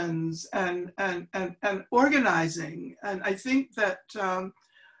conversations and organizing. And I think that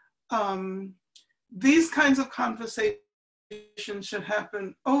these kinds of conversations should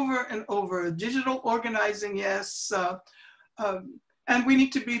happen over and over. Digital organizing, yes, and we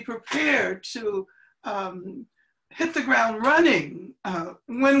need to be prepared to hit the ground running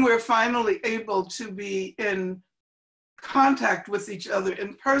when we're finally able to be in contact with each other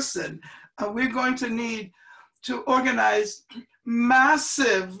in person. We're going to need to organize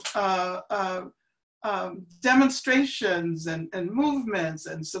massive demonstrations and movements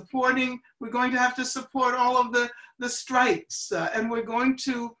and supporting. We're going to have to support all of the strikes, and we're going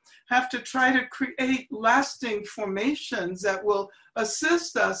to have to try to create lasting formations that will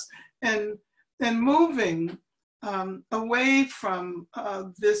assist us in moving away from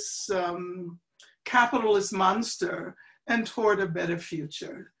this capitalist monster and toward a better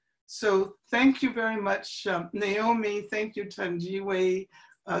future. So thank you very much, Naomi. Thank you, Tanjiwe.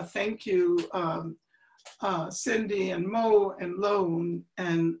 Thank you, Cindy and Mo and Lone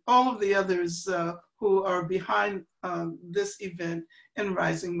and all of the others who are behind this event in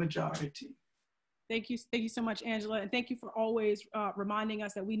Rising Majority. Thank you so much, Angela. And thank you for always reminding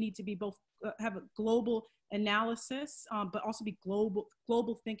us that we need to be both, have a global analysis, but also be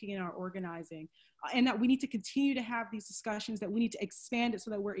global thinking in our organizing. And that we need to continue to have these discussions, that we need to expand it so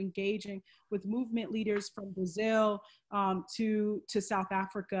that we're engaging with movement leaders from Brazil to South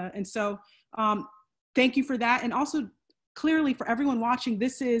Africa. And so thank you for that. And also, clearly for everyone watching,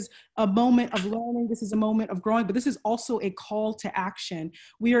 this is a moment of learning, this is a moment of growing, but this is also a call to action.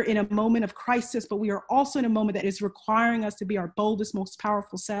 We are in a moment of crisis, but we are also in a moment that is requiring us to be our boldest, most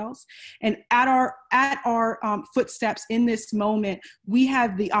powerful selves. And at our footsteps in this moment, we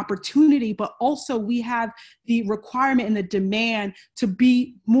have the opportunity, but also we have the requirement and the demand to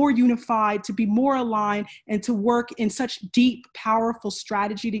be more unified, to be more aligned, and to work in such deep, powerful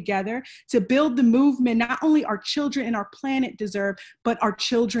strategy together to build the movement not only our children and our planet deserve, but our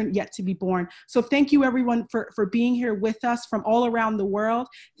children yet to be born. So thank you everyone for being here with us from all around the world.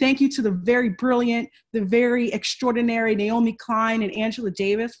 Thank you to the very brilliant, the very extraordinary Naomi Klein and Angela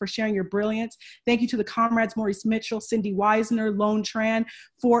Davis for sharing your brilliance. Thank you to the comrades Maurice Mitchell, Cindy Wisner, Lone Tran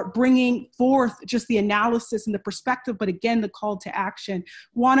for bringing forth just the analysis and the perspective, but again, the call to action.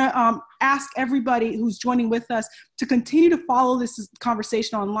 Want to ask everybody who's joining with us to continue to follow this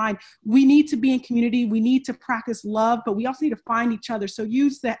conversation online. We need to be in community. We need to practice love, but we also need to find each other. So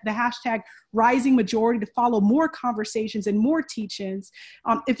use the hashtag Rising Majority to follow more conversations and more teach-ins.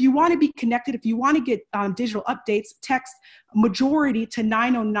 If you want to be connected, if you want to get digital updates, text majority to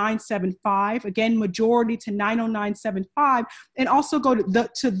 90975. Again, majority to 90975. And also go to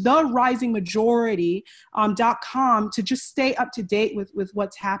therisingmajority.com to just stay up to date with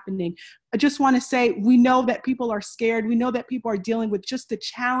what's happening. I just want to say, we know that people are scared. We know that people are dealing with just the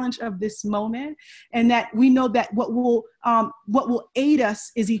challenge of this moment, and that we know that what will aid us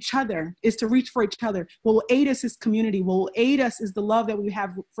is each other, is to reach for each other. What will aid us is community. What will aid us is the love that we have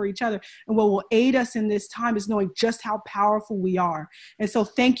for each other. And what will aid us in this time is knowing just how powerful we are. And so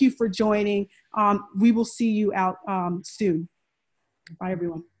thank you for joining. We will see you out soon. Bye,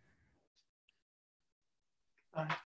 everyone. Bye.